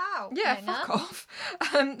 but like, get out. yeah, Hang fuck on.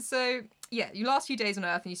 off. So, yeah, your last few days on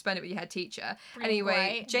Earth and you spend it with your head teacher. Brilliant, Anyway,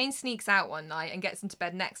 great. Jane sneaks out one night and gets into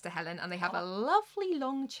bed next to Helen, and they have a lovely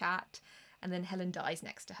long chat, and then Helen dies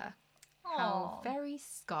next to her. How Aw. very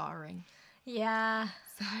scarring. Yeah.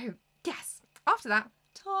 So, yes, after that,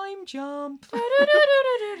 time jump.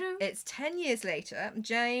 It's 10 years later.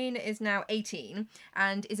 Jane is now 18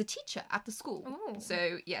 and is a teacher at the school. Ooh.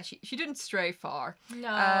 So, yeah, she didn't stray far. No.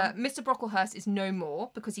 Mr. Brocklehurst is no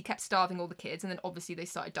more because he kept starving all the kids, and then obviously they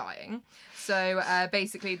started dying. So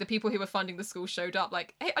basically, the people who were funding the school showed up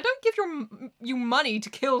like, hey, I don't give you money to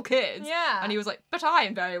kill kids. Yeah. And he was like, but I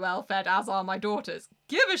am very well fed, as are my daughters.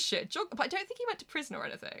 Give a shit. But I don't think he went to prison or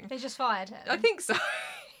anything. They just fired him. I think so.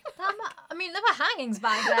 I mean, there were hangings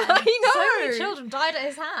back then. I know. So many children died at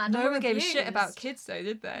his hand. No and were one gave a shit abused. about kids, though,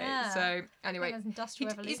 did they? Yeah. So anyway, There's Industrial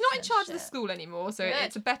he's Revolution not in and charge of the shit. school anymore, so Good.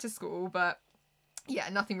 it's a better school, but yeah,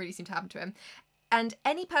 nothing really seemed to happen to him. And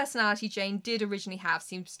any personality Jane did originally have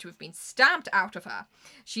seems to have been stamped out of her.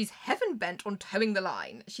 She's heaven bent on towing the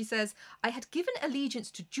line. She says, I had given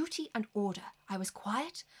allegiance to duty and order. I was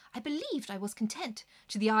quiet. I believed I was content.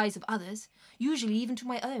 To the eyes of others, usually even to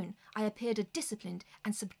my own, I appeared a disciplined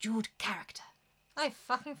and subdued character. Oh,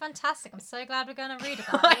 fucking fantastic. I'm so glad we're going to read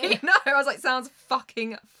about you. I know. I was like, sounds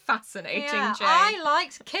fucking fascinating, Yeah, Jane. I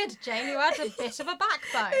liked Kid Jane, who had a bit of a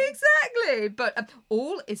backbone. Exactly. But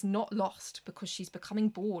all is not lost because she's becoming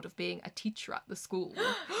bored of being a teacher at the school.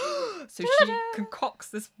 So she concocts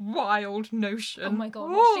this wild notion. Oh my god,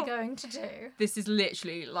 what's she Oh. going to do? This is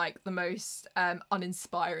literally like the most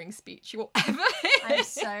uninspiring speech you will ever hear. I'm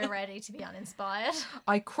so ready to be uninspired.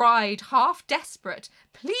 I cried, half desperate.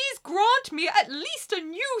 Please grant me at least a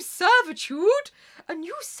new servitude. A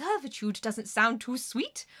new servitude doesn't sound too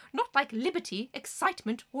sweet. Not like liberty,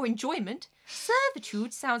 excitement, or enjoyment.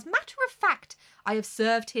 Servitude sounds matter of fact. I have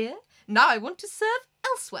served here. Now I want to serve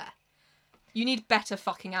elsewhere. You need better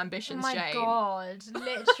fucking Oh ambitions, my Jane. god,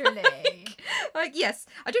 literally. Like, yes,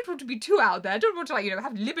 I don't want to be too out there. I don't want to, like,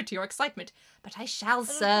 have liberty or excitement. But I shall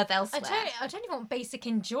serve elsewhere. I don't even want basic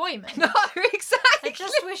enjoyment. No, exactly. I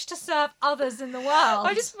just wish to serve others in the world.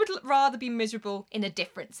 I just would rather be miserable in a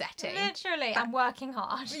different setting. Literally, I'm working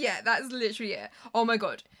hard. Yeah, that's literally it. Oh my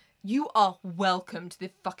god. You are welcome to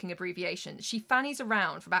the fucking abbreviation. She fannies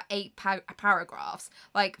around for about 8 paragraphs,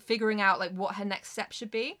 like figuring out like what her next step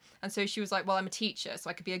should be. And so she was like, well, I'm a teacher, so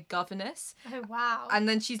I could be a governess. Oh, wow. And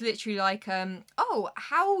then she's literally like, oh,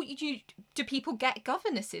 how do people get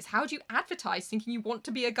governesses? How do you advertise thinking you want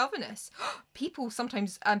to be a governess? People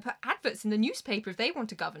sometimes put adverts in the newspaper if they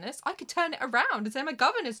want a governess. I could turn it around and say I'm a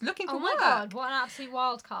governess looking for Oh my work. god, what an absolute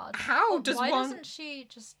wild card. How does Why one... doesn't she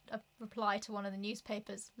just reply to one of the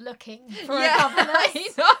newspapers looking for yeah, a governess?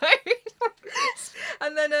 I know.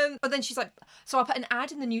 And then, but then she's like, so I'll put an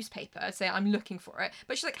ad in the newspaper, say I'm looking for it.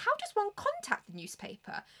 But she's like, how does one contact the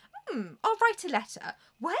newspaper? I'll write a letter.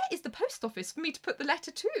 Where is the post office for me to put the letter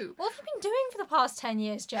to? What have you been doing for the past 10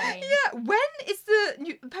 years, Jane? Yeah, when is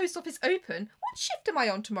the post office open? What shift am I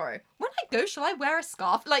on tomorrow? When I go, shall I wear a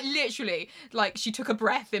scarf? Like, literally, like, she took a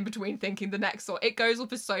breath in between thinking the next thought. It goes on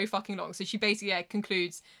for so fucking long. So she basically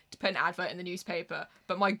concludes to put an advert in the newspaper.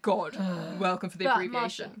 But my God, welcome for the But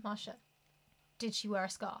abbreviation. Marsha, did she wear a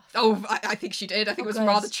scarf? Oh, I think she did. I think it was good.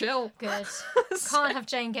 rather chill. Good. So- Can't have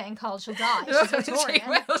Jane getting cold, she'll die. She's Victorian.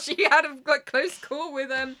 she had a close call with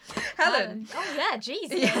Helen. Oh yeah,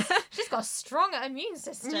 Jesus. Yeah. She's got a strong immune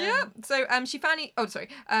system. Yeah. So she finally. Oh, sorry.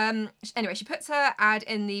 Anyway, she puts her ad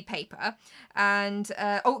in the paper, and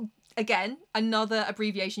again, another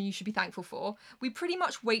abbreviation you should be thankful for. We pretty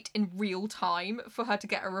much wait in real time for her to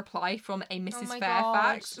get a reply from a Mrs. my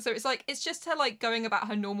Fairfax. God. So it's just her like going about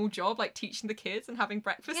her normal job, like teaching the kids and having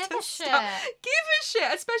breakfast Give and a stuff. shit. Give a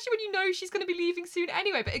shit, especially when you know she's going to be leaving soon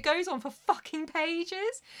anyway. But it goes on for fucking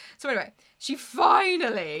pages. So anyway, she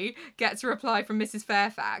finally gets a reply from Mrs.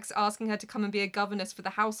 Fairfax asking her to come and be a governess for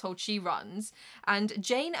the household she runs, and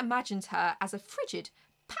Jane imagines her as a frigid,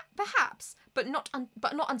 perhaps, but not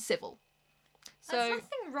uncivil. So There's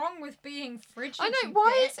nothing wrong with being frigid. I know, you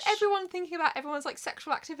why is bitch. everyone thinking about everyone's like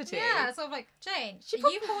sexual activity? Yeah, sort of like, Jane, She are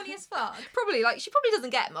you horny as fuck? Probably, like, she probably doesn't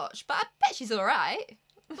get much, but I bet she's alright.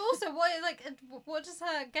 But also, what does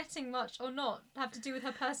her getting much or not have to do with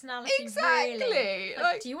her personality? Exactly. Really?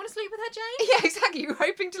 Like- Do you want to sleep with her, Jane? Yeah, exactly. You're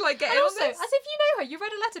hoping to like get And in also, on as this. if you know her, you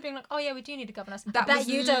read a letter being like, "Oh yeah, we do need a governess." That I bet was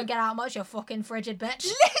you li- don't get out much, you fucking frigid bitch.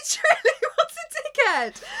 Literally, what a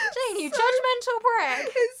dickhead. Jane, you So- judgmental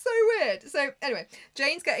prick. It's so weird. So anyway,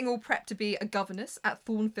 Jane's getting all prepped to be a governess at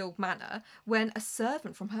Thornfield Manor when a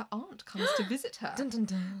servant from her aunt comes to visit her. Dun dun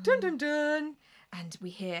dun. Dun dun dun. And we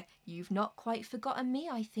hear, "You've not quite forgotten me,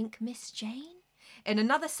 I think, Miss Jane." In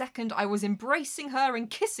another second, I was embracing her and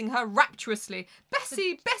kissing her rapturously.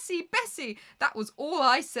 Bessie, Bessie, Bessie. That was all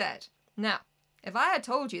I said. Now, if I had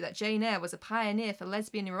told you that Jane Eyre was a pioneer for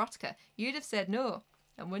lesbian erotica, you'd have said no,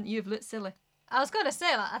 and wouldn't you have looked silly? I was gonna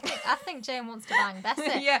say, like, I think Jane wants to bang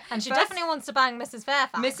Bessie. Yeah, and she first- definitely wants to bang Mrs.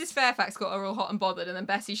 Fairfax. Mrs. Fairfax got her all hot and bothered, and then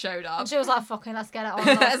Bessie showed up. And she was like, "Fucking, let's get it on."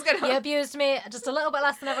 Let's get it on. You abused me just a little bit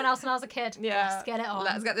less than everyone else when I was a kid. Yeah. Let's get it on.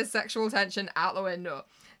 Let's get this sexual tension out the window.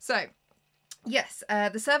 So, yes,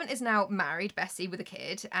 the servant is now married, Bessie, with a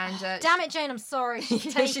kid, and Damn it, Jane! I'm sorry.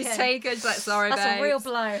 She's taken. she's taken. She's like, sorry, That's babes. a real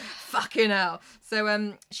blow. Fucking hell.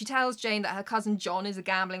 So, she tells Jane that her cousin John is a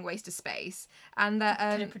gambling waste of space, and that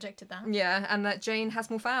Could have predicted that. yeah, and that Jane has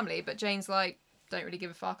more family, but Jane's like, don't really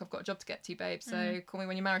give a fuck. I've got a job to get to, babe. So call me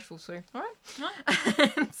when your marriage falls through. All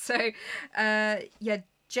right. So, yeah,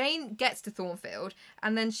 Jane gets to Thornfield,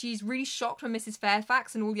 and then she's really shocked when Mrs.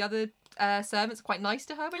 Fairfax and all the other servants are quite nice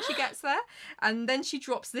to her when she gets there. And then she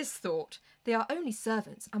drops this thought: they are only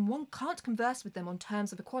servants, and one can't converse with them on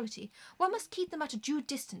terms of equality. One must keep them at a due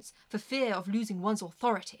distance for fear of losing one's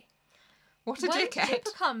authority. What a When dickhead. did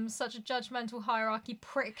you become such a judgmental hierarchy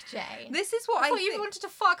prick, Jane? This is what I I thought think. you wanted to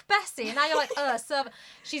fuck Bessie, and now you're like, servant.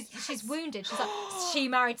 She's wounded. She's like, she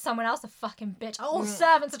married someone else, a fucking bitch. All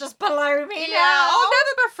servants are just below me Yeah, now. I'll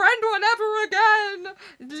never befriend one ever again.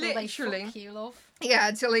 Until they Literally. fuck you, love. Yeah,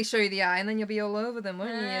 until they show you the eye, and then you'll be all over them,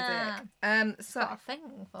 won't Yeah. you, Dick? So Got a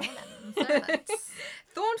thing for them servants.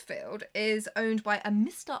 Thornfield is owned by a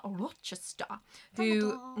Mr. Rochester,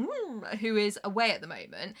 who is away at the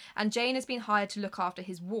moment, and Jane has been hired to look after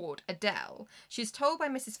his ward, Adele. She's told by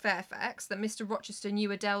Mrs. Fairfax that Mr. Rochester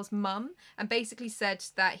knew Adele's mum and basically said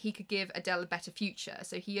that he could give Adele a better future,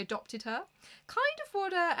 so he adopted her. Kind of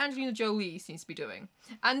what Angelina Jolie seems to be doing.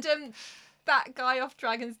 And that guy off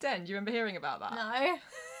Dragon's Den, do you remember hearing about that? No.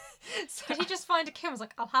 So, Did he just find a kid and was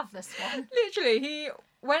like, I'll have this one? literally, he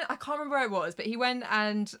went, I can't remember where it was, but he went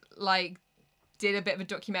and, like, did a bit of a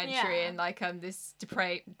documentary Yeah. in, like, this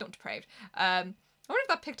not depraved, I wonder if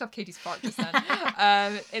that picked up Katie's fart just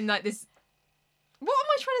then, in, like, this, what am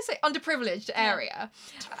I trying to say? Underprivileged area.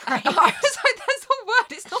 I was like, that's not a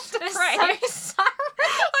word, it's not depraved. It's so sorry.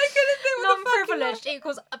 I couldn't think what the fucking Non-privileged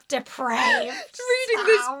equals depraved. reading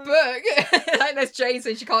this book. Like, there's Jane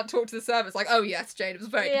saying she can't talk to the servants. Like, oh yes, Jane, it was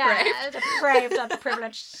very depraved. Yeah, depraved,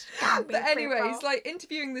 underprivileged. But anyway, he's like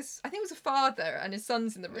interviewing this, I think it was a father and his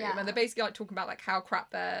son's in the room, Yeah. and they're basically like talking about like how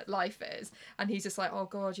crap their life is. And he's just like, oh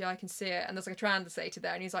God, yeah, I can see it. And there's like a translator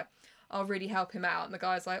there, and he's like, I'll really help him out. And the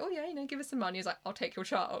guy's like, oh yeah, give us some money. He's like, I'll take your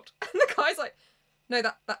child. And the guy's like, no,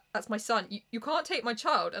 that's my son. You can't take my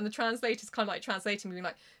child. And the translator's kind of like translating, being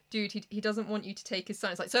like, dude, he doesn't want you to take his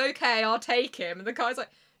son. It's like, it's okay, I'll take him. And the guy's like,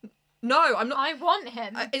 no, I'm not. I want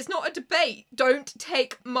him. It's not a debate. Don't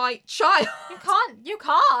take my child. You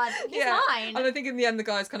can't. He's mine. And I think in the end the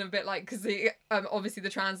guy's kind of a bit like, because obviously the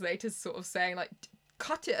translator's sort of saying like,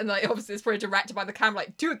 cut it, and like obviously it's probably directed by the camera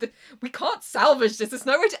like, dude, we can't salvage this. There's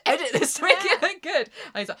no way to edit this to make it look good.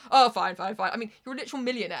 And he's like, oh, fine. I mean, you're a literal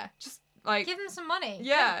millionaire. Just like, Give him some money.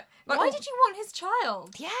 yeah. Like, Why did you want his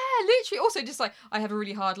child? Yeah, literally. Also, just like, I have a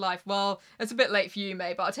really hard life. Well, it's a bit late for you,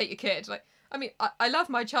 mate, but I'll take your kid. Like, I mean, I love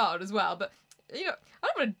my child as well, but you know, I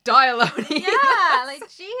don't want to die alone. Yeah, like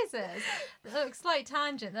Jesus. Look, slight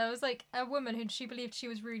tangent. There was like a woman who she believed she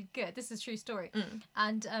was really good. This is a true story.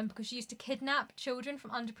 And because she used to kidnap children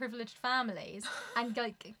from underprivileged families and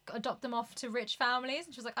like adopt them off to rich families,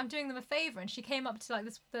 and she was like, I'm doing them a favor. And she came up to like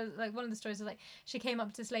like one of the stories was like she came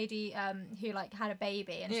up to this lady who like had a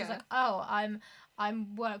baby, and she was Yeah. like, oh,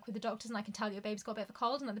 I'm work with the doctors and I can tell your baby's got a bit of a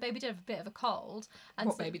cold, and like, the baby did have a bit of a cold. And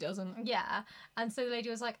What so- baby doesn't? Yeah, and so the lady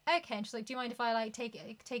was like, okay, and she's like, do you mind if I like take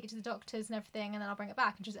it to the doctors and everything, and then I'll bring it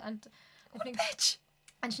back? And I think, Bitch.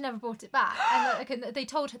 and she never brought it back. And they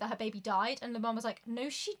told her that her baby died, and the mum was like, no,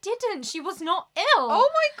 she didn't. She was not ill. Oh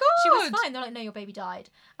my God. She was fine. They're like, no, your baby died.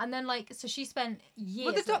 And then like, so she spent years.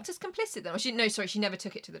 Were the doctors complicit then? Or she never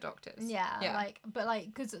took it to the doctors. Yeah, like,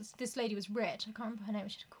 because this lady was rich. I can't remember her name.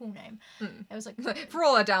 She had a cool name. It was like. For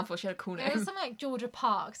all her downfall, she had a cool It was name. something like Georgia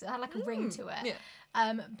Parks. It had like a ring to it.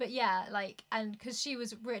 Yeah. But yeah, like, and because she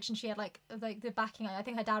was rich and she had like the backing. I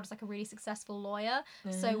think her dad was like a really successful lawyer.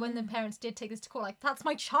 So when the parents did take this to court, like, that's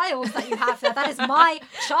my child that you have there. That is my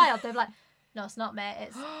child. They're like, no, it's not Mare.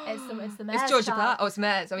 It's the mayor's It's Georgia child. Park. Oh, it's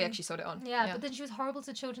Mares. Oh, yeah, she sold it on. Yeah, but then she was horrible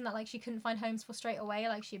to children that like she couldn't find homes for straight away.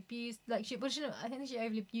 Like she abused, like she, well, I think she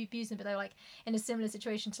overly abused them, but they were like in a similar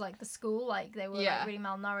situation to like the school. Like they were like, really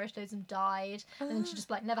malnourished. Loads of them died, and then she just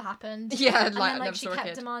like never happened. Yeah, And like, then I like never she saw a kept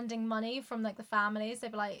kid. demanding money from like the families.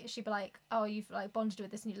 She'd be like, oh, you've like bonded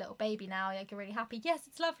with this new little baby now. Like you're really happy. Yes,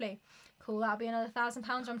 it's lovely. Cool. That'll be another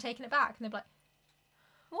 £1,000. Or I'm taking it back. And they'd be like,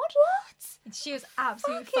 what? She was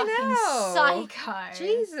absolutely Fucking fucking hell. psycho.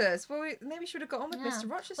 Jesus. Well, maybe we should have got on with Yeah. Mr.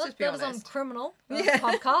 Rochester, Well, to be that was on honest. Criminal Yeah.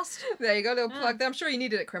 podcast. There you go, little plug there. I'm sure you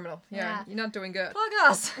needed it, Criminal. Yeah, Yeah. you're not doing good. Plug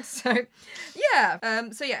us. So, yeah.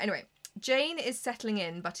 Anyway, Jane is settling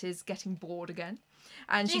in, but is getting bored again.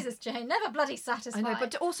 And Jesus, Jane, never bloody satisfied. I know,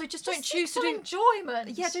 but also just don't Just choose to seek do. some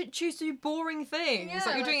enjoyment. Yeah, don't choose to do boring things. Yeah,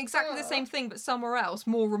 like you're doing like, exactly the ugh. same thing, but somewhere else,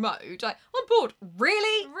 more remote. Like, I'm bored.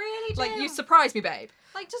 Really? Really, Like, Jane. you surprised me, babe.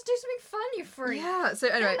 Like, just do something fun, you freak. Yeah. So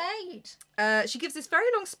anyway, Get laid. she gives this very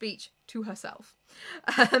long speech to herself,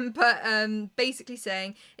 basically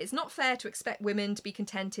saying it's not fair to expect women to be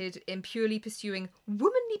contented in purely pursuing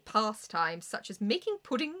womanly pastimes such as making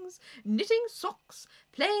puddings, knitting socks,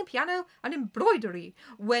 playing piano and embroidery,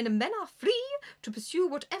 when men are free to pursue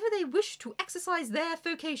whatever they wish to exercise their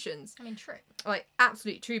vocations. I mean, true. Like,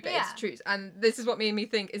 absolutely true, babes, Yeah. truth. And this is what made me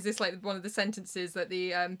think, is this like one of the sentences that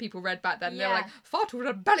the people read back then? They were Yeah. like, far too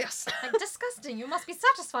rebellious. Like, disgusting. You must be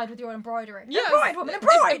satisfied with your embroidery. Yes. Embroid, woman,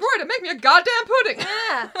 embroid. Embroider, make me a goddamn pudding.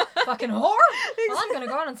 Yeah. Fucking whore. Well, I'm going to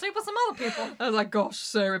go on and sleep with some other people. I was like, gosh,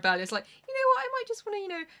 so rebellious. Like, you know what? I might just want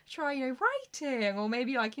to, try, writing or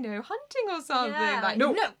maybe like, hunting or something. Yeah, like,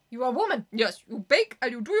 no, you're a woman. yes, you bake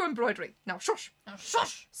and you do your embroidery. Now, shush. Now,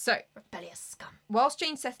 shush. So, Rebellious scum. whilst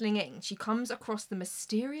Jane's settling in, she comes across the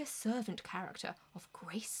mysterious servant character of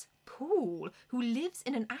Grace Poole, who lives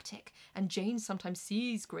in an attic, and Jane sometimes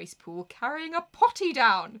sees Grace Poole carrying a potty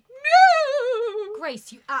down. No!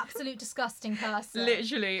 Grace, you absolute disgusting person.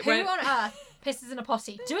 Literally. Who on earth pisses in a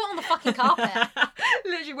potty? Do it on the fucking carpet.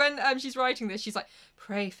 Literally, when she's writing this, she's like,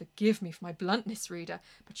 pray forgive me for my bluntness, reader,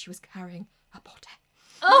 but she was carrying a potty.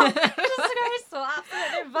 Oh, disgraceful,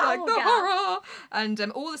 absolutely Like vulgar. the horror. And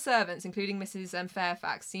all the servants, including Mrs.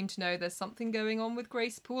 Fairfax, seem to know there's something going on with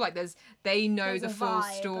Grace Poole. Like they know There's the a full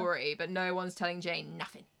vibe. story, but no one's telling Jane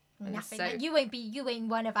nothing. And Nothing. so- You ain't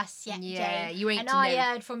one of us yet, Yeah, Jane. you ain't And to I know.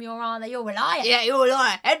 heard from your aunt that you're a liar. Yeah, you're a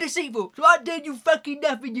liar and deceitful. So I did you fucking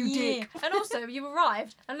nothing, you Yeah. dick. And also, you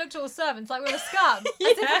arrived and looked at all servants like we were scum. As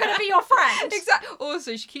if we're going to be your friend. Exactly.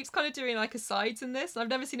 Also, she keeps kind of doing like asides in this. I've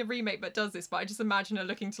never seen a remake that does this, but I just imagine her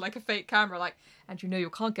looking to like a fake camera, like, and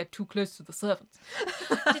you can't get too close to the servants.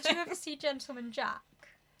 Did you ever see Gentleman Jack?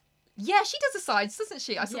 Yeah, she does asides, doesn't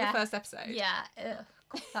she? I saw Yeah. the first episode. Yeah. Ugh.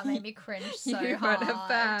 God, that made me cringe so You hard. weren't a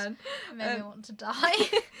fan. It made me Um, want to die.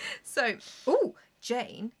 So,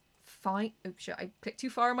 Jane, oh shit, I clicked too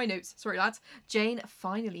far in my notes. Sorry, lads. Jane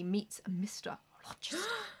finally meets Mr. Rochester.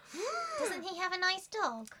 Doesn't he have a nice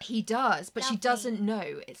dog? He does, but she Lovely. doesn't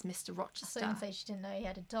know it's Mr. So Rochester. didn't say she didn't know he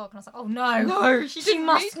had a dog, and I was like, oh no. No, She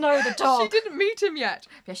must know the She dog. didn't meet him yet.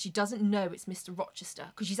 Yeah, she doesn't know it's Mr. Rochester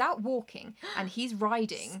because she's out walking and he's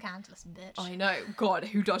riding. Scandalous bitch. I know. God,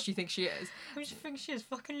 who does she think she is? Who do you think she is?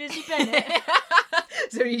 Fucking Lizzie Bennett.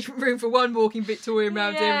 There's only room for one walking Victorian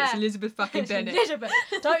round here, and it's Yeah. Elizabeth fucking Bennett. Elizabeth.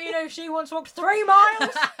 Don't you know she once walked 3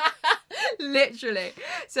 miles? Literally.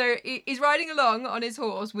 So he's riding along on his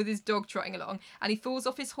horse with his dog trotting along, and he falls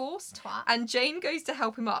off his horse. Twat. And Jane goes to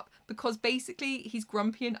help him up because basically he's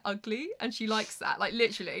grumpy and ugly, and she likes that. Like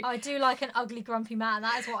literally. I do like an ugly, grumpy man.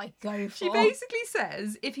 That is what I go for. She basically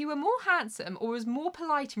says, if he were more handsome or was more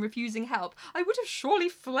polite in refusing help, I would have surely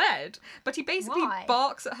fled. But he basically Why?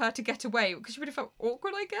 barks at her to get away because she would have felt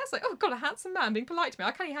awkward, I guess. Like, oh God, a handsome man being polite to me.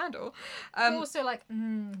 I can't handle. Also, like,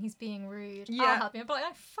 he's being rude. Yeah. I'll help him. But like,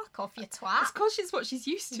 oh, fuck off, you twat. It's because she's what she's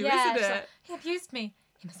used to, Yeah, isn't she's it? like, he abused me.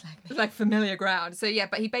 He must like me. Like familiar ground. So yeah,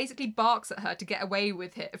 but he basically barks at her to get away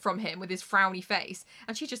with from him with his frowny face,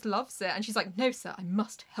 and she just loves it. And she's like, "No, sir, I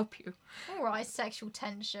must help you. All right, sexual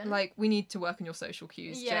tension. Like, we need to work on your social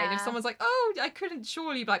cues, Jane. Yeah. If someone's like, "Oh, I couldn't,"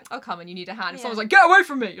 surely be like, "Oh, come on, you need a hand." If Yeah. someone's like, "Get away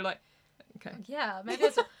from me," you're like, "Okay." Yeah, maybe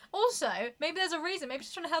there's maybe there's a reason. Maybe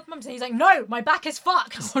she's trying to help him. So he's like, no, my back is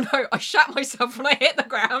fucked. Oh no, I shat myself when I hit the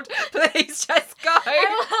ground. Please just go. I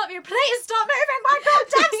will help you. Please stop moving my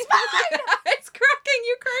goddamn spine. It's cracking,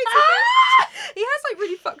 you crazy Ah! bitch. He has like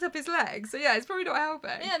really fucked up his legs, so yeah, it's probably not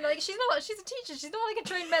helping. Yeah, like she's a teacher. She's not like a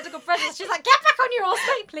trained medical professional. She's like, get back on your horse,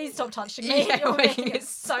 mate. Please stop touching me. Yeah, You're making making it it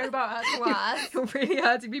so bad worse. You're really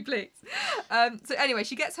hurting me, please. So anyway,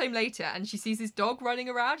 she gets home later and she sees his dog running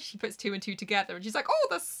around. She puts 2 and 2 together and she's like, "Oh,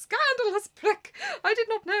 the scandalous prick! I did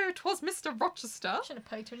not know it was Mr. Rochester." Should have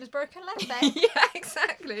poked her in his broken leg there. Yeah,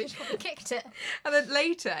 exactly. She probably kicked it. And then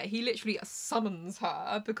later, he literally summons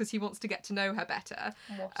her because he wants to get to know her better.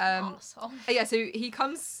 What an Um, arsehole. Yeah, so he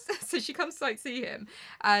comes, so she comes to like see him,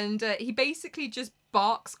 and he basically just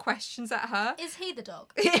barks questions at her. Is he the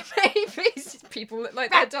dog? Maybe people look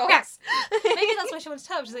like their dogs. Maybe that's why she wants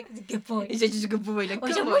to help. She's like, he's a good boy. He's just a good boy. Like, Oh,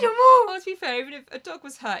 come yeah, on. more. Oh, to be fair, even if a dog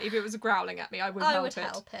was hurt, if it was growling at me, I wouldn't I help would it.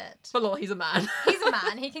 help it. But lol, he's a man. He's a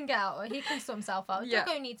man. He can get out. He can sort himself out. Yeah.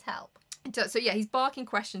 Doggo needs help. So yeah, he's barking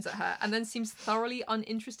questions at her, and then seems thoroughly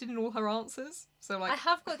uninterested in all her answers. So like, I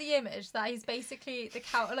have got the image that he's basically the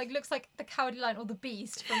cow. Like looks like the Cowardly Lion or the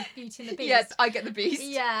Beast from Beauty and the Beast. yes, I get the beast.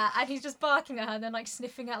 Yeah, and he's just barking at her and then like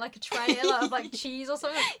sniffing at like a trail of like cheese or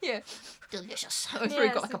something. Yeah. Delicious. I've probably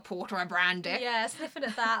Yeah, got like so- a porter or a brandy. Yeah, sniffing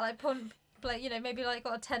at that, like maybe like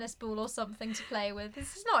got a tennis ball or something to play with.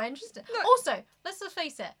 This is not interesting. No. Also, let's just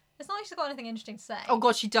face it, it's not like she's got anything interesting to say. Oh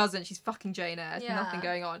god, she doesn't. She's fucking Jane Eyre. There's Yeah. nothing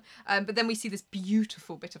going on. But then we see this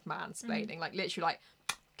beautiful bit of mansplaining, like literally like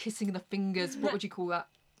kissing the fingers. What would you call that?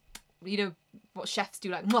 You know what chefs do,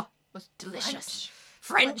 like mwah, was delicious.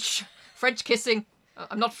 French kissing.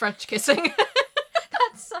 I'm not French kissing.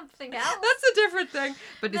 That's something else. That's a different thing.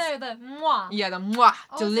 But it's, No, the moi. yeah, the mwah,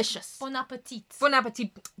 Oh, the delicious. Bon appetit. Bon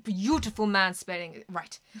appetit. Beautiful mansplaining.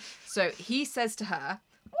 Right. So he says to her,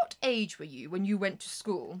 "What age were you when you went to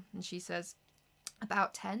school?" And she says,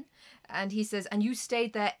 "About 10. And he says, "And you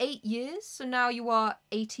stayed there 8 years, so now you are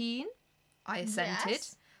 18? I assented.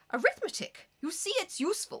 Yes. "Arithmetic. You see, it's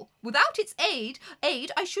useful. Without its aid,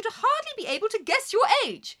 I should hardly be able to guess your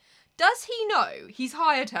age. Does he know he's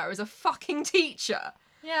hired her as a fucking teacher?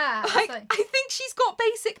 Yeah. Like, Like, I think she's got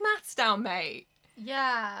basic maths down, mate.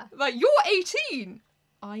 yeah. Like, you're 18.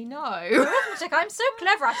 I know. Arithmetic, I'm so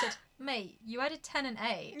clever at it. Mate, you added 10 and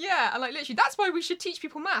 8. Yeah, and like literally, that's why we should teach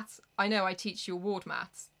people maths. I know I teach you award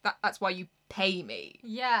maths. That's why you pay me.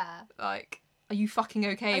 Yeah. Like, are you fucking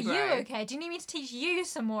okay, Are bro? you okay? Do you need me to teach you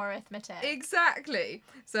some more arithmetic? Exactly.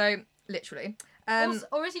 So, literally.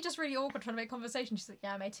 Or is he just really awkward trying to make conversation? She's like,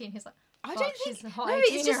 yeah, I'm 18. He's like, I fuck, don't she's think. a hot No,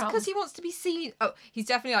 it's just 18-year-old. because he wants to be seen. Oh, he's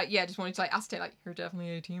definitely like, yeah, just wanted to like ascertain, like, you're definitely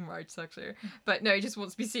 18, right, sexy. But no, he just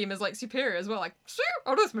wants to be seen as like superior as well. Like, see,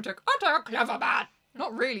 arithmetic, I'm a clever man.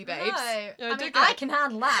 Not really, babes. No, Yeah, I mean, dig I it. can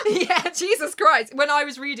handle that. Yeah, Jesus Christ. When I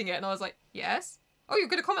was reading it and I was like, yes? Oh, you're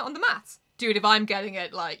going to comment on the maths? Dude, if I'm getting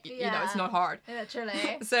it, like, you know, it's Yeah. not hard.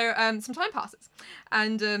 Literally. So, some time passes.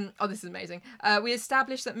 And, oh, this is amazing. We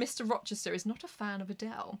established that Mr. Rochester is not a fan of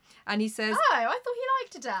Adele. And he says Oh, I thought he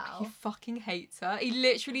liked he Adele. fucking hates her. He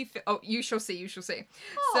literally... oh, you shall see, you shall see.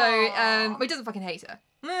 So, Aw. well, he doesn't fucking hate her.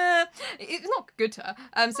 It's not good to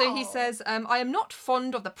her. So he Aw. says, I am not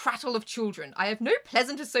fond of the prattle of children. I have no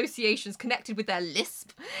pleasant associations connected with their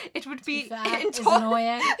lisp. It would be It's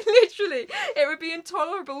annoying. Literally, it would be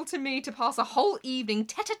intolerable to me to pass a whole evening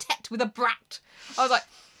tete-a-tete with a brat. I was like,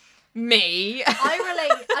 me? I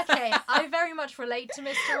relate. Okay, I very much relate to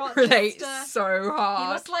Mr. Rochester. Relate so He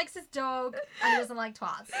hard. just likes his dog and he doesn't like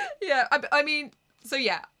twats. Yeah, I mean, so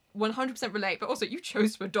yeah, 100% relate, but also you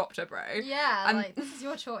chose to adopt her, bro. Yeah, And- like, this is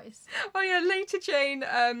your choice. Oh yeah, later Jane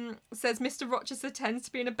says Mr. Rochester tends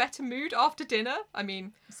to be in a better mood after dinner. I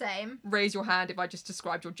mean, Same. raise your hand if I just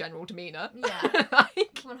described your general demeanour. Yeah.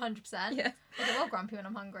 Like, 100%. yeah. I get well grumpy when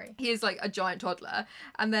I'm hungry. He is like a giant toddler.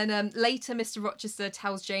 And then later Mr. Rochester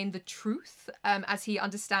tells Jane the truth as he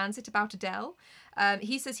understands it about Adele.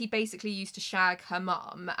 He says he basically used to shag her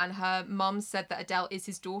mum, and her mum said that Adele is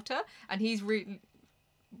his daughter, and he's really...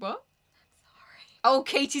 What? Sorry. Oh,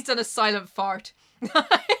 Katie's done a silent fart.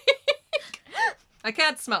 I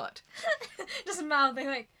can't smell it. Just mouthing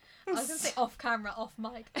like, I was going to say off camera, off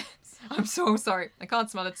mic. I'm so sorry. I can't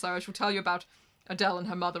smell it, so I shall tell you about Adele and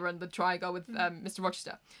her mother and the triangle with Mr.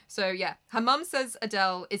 Rochester. So, yeah, her mum says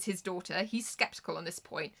Adele is his daughter. He's sceptical on this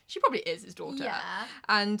point. She probably is his daughter. Yeah.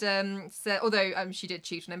 And, although she did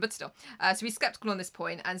cheat on him, but still. So he's sceptical on this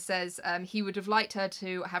point and says he would have liked her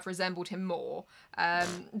to have resembled him more. But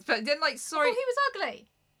then, like, sorry... Oh, he was ugly.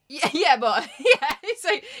 Yeah, but yeah, so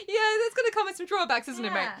yeah, there's gonna come with some drawbacks, isn't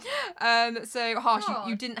it, Yeah. mate? So harsh, you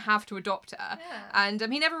God. didn't have to adopt her, Yeah. and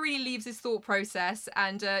he never really leaves his thought process.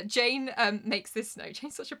 And Jane makes this note.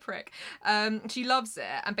 Jane's such a prick. She loves it,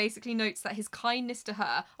 and basically notes that his kindness to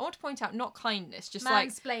her. I want to point out, not kindness, just like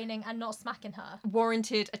Mansplaining and not smacking her.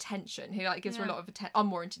 warranted attention. He like gives her a Yeah. lot of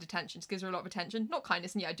unwarranted attention. Just gives her a lot of attention, not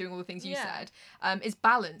kindness, and yeah, doing all the things you Yeah. said. Is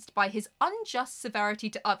balanced by his unjust severity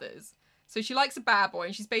to others. So she likes a bad boy,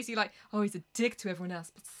 and she's basically like, oh, he's a dick to everyone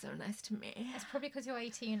else, but so nice to me. It's probably because you're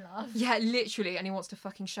 18, love. Yeah, literally, and he wants to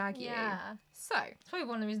fucking shag you. Yeah. So, It's probably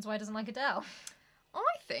one of the reasons why he doesn't like Adele. I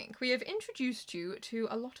think we have introduced you to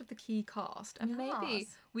a lot of the key cast, and maybe Yes.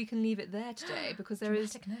 we can leave it there today, because there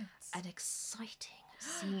is Dramatic notes. an exciting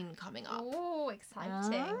scene coming up. Oh, exciting.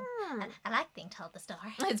 Ah. I like being told the story.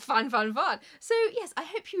 It's fun. So, yes, I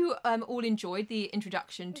hope you all enjoyed the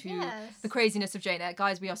introduction to Yes. the craziness of Jane Eyre.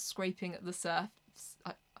 Guys, we are scraping the surface.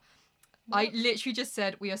 I literally just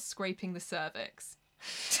said we are scraping the cervix.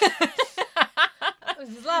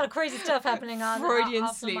 There's a lot of crazy stuff happening on Freudian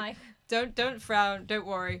off the sleep. mic. Don't frown. Don't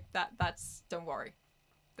worry. Don't worry.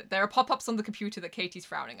 There are pop-ups on the computer that Katie's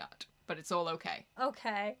frowning at, but it's all okay.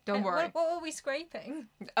 Okay. Don't worry. What were we scraping?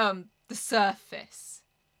 The surface.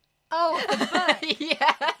 Oh, the butt.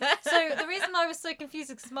 Yeah. So the reason I was so confused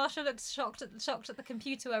is because Marsha looked shocked at the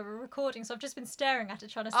computer where we're recording, so I've just been staring at it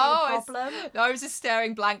trying to see Oh, the problem. No, I was just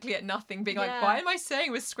staring blankly at nothing, being like, Yeah. why am I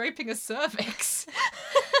saying we're scraping a cervix?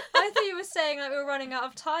 I thought you were saying like we were running out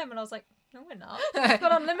of time, and I was like, no, we're not. We've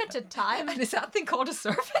got unlimited time. And is that thing called a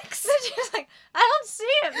cervix? She was like, I don't see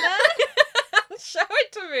it, man. Show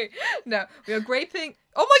it to me. No, we are graping.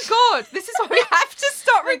 Oh my god, this is why we have to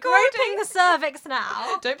start We're recording. groping the cervix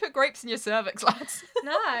now. Don't put grapes in your cervix, lads.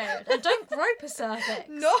 No, and don't grope a cervix.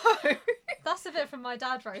 No. That's a bit from my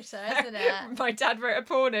dad wrote it, isn't it? My dad wrote a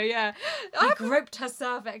porno, yeah. He groped her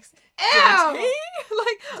cervix. Did he? Ew!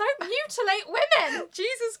 Like, Don't mutilate women.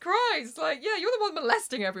 Jesus Christ. Like, yeah, you're the one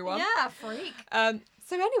molesting everyone. Yeah, freak.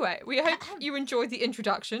 So anyway, we hope you enjoyed the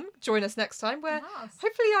introduction. Join us next time where Yes.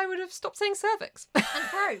 hopefully I would have stopped saying cervix. And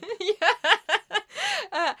grope.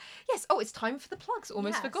 Yeah. Yes. Oh, it's time for the plugs.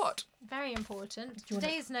 Almost Yes. forgot. Very important. you wanna-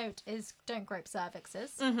 Today's note is don't grope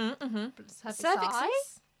cervixes. Cervixes?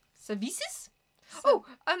 Cervixes? Cervices? So-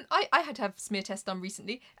 I had to have smear test done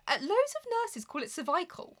recently. Loads of nurses call it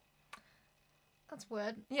cervical. That's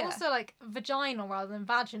weird. Yeah. Also, like, vaginal rather than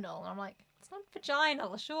vaginal. And I'm like, it's not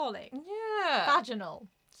vaginal, surely. Yeah. Vaginal.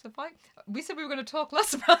 We said we were going to talk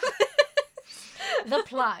less about this. The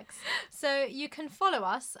plugs. So you can follow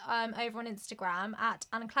us over on Instagram at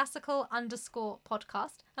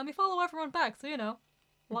unclassical_podcast. And we follow everyone back, so, you know,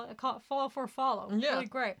 like, I can't follow for a follow. Yeah. Really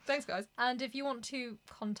great. Thanks, guys. And if you want to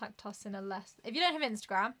contact us in a less... If you don't have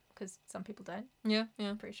Instagram, because some people don't, Yeah.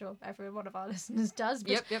 I'm pretty sure every one of our listeners does,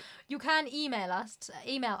 but Yep. you can email us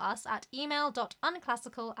at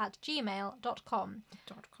email.unclassical@gmail.com.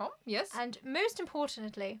 .com. Yes. And most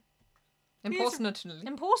importantly,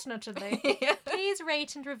 Importantly. Yeah. please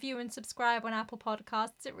rate and review and subscribe on Apple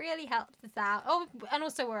Podcasts. It really helps us out. Oh, and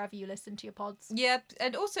also wherever you listen to your pods. Yeah,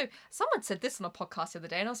 and also someone said this on a podcast the other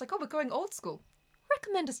day, and I was like, "Oh, we're going old school.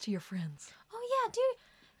 Recommend us to your friends." Oh yeah,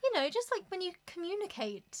 just like when you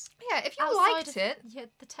communicate Yeah, if you outside liked of it,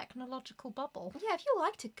 the technological bubble. yeah, if you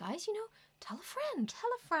liked it, guys, tell a friend, Tell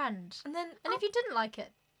a friend. and then And if you didn't like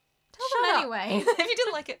it, tell Shut them up. anyway. if you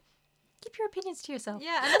didn't like it, keep your opinions to yourself.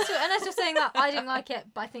 Yeah, unless you're saying that I didn't like it,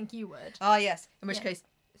 but I think you would. Ah, yes. In which Yeah. case,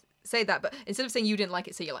 say that, but instead of saying you didn't like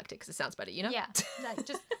it, say you liked it, because it sounds better, you know? Yeah, like,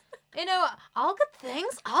 just all good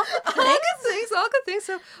things, all good All things. good things, all good things.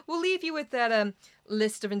 So we'll leave you with that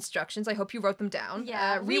list of instructions. I hope you wrote them down.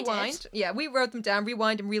 Yeah, we rewind. did. Yeah, we wrote them down.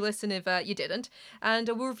 Rewind and re-listen if you didn't. And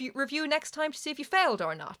we'll review next time to see if you failed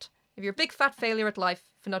or not. If you're a big fat failure at life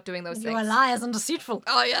for not doing those You are things. liars and deceitful.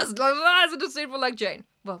 Oh yes, lies and deceitful like Jane.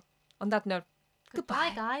 Well, on that note,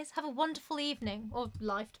 Goodbye, guys. Have a wonderful evening or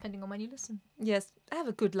life, depending on when you listen. yes, have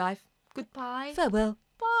a good life. Goodbye. Farewell.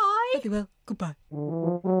 Bye. Farewell. Goodbye.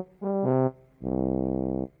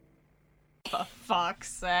 For fuck's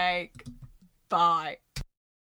sake. Bye.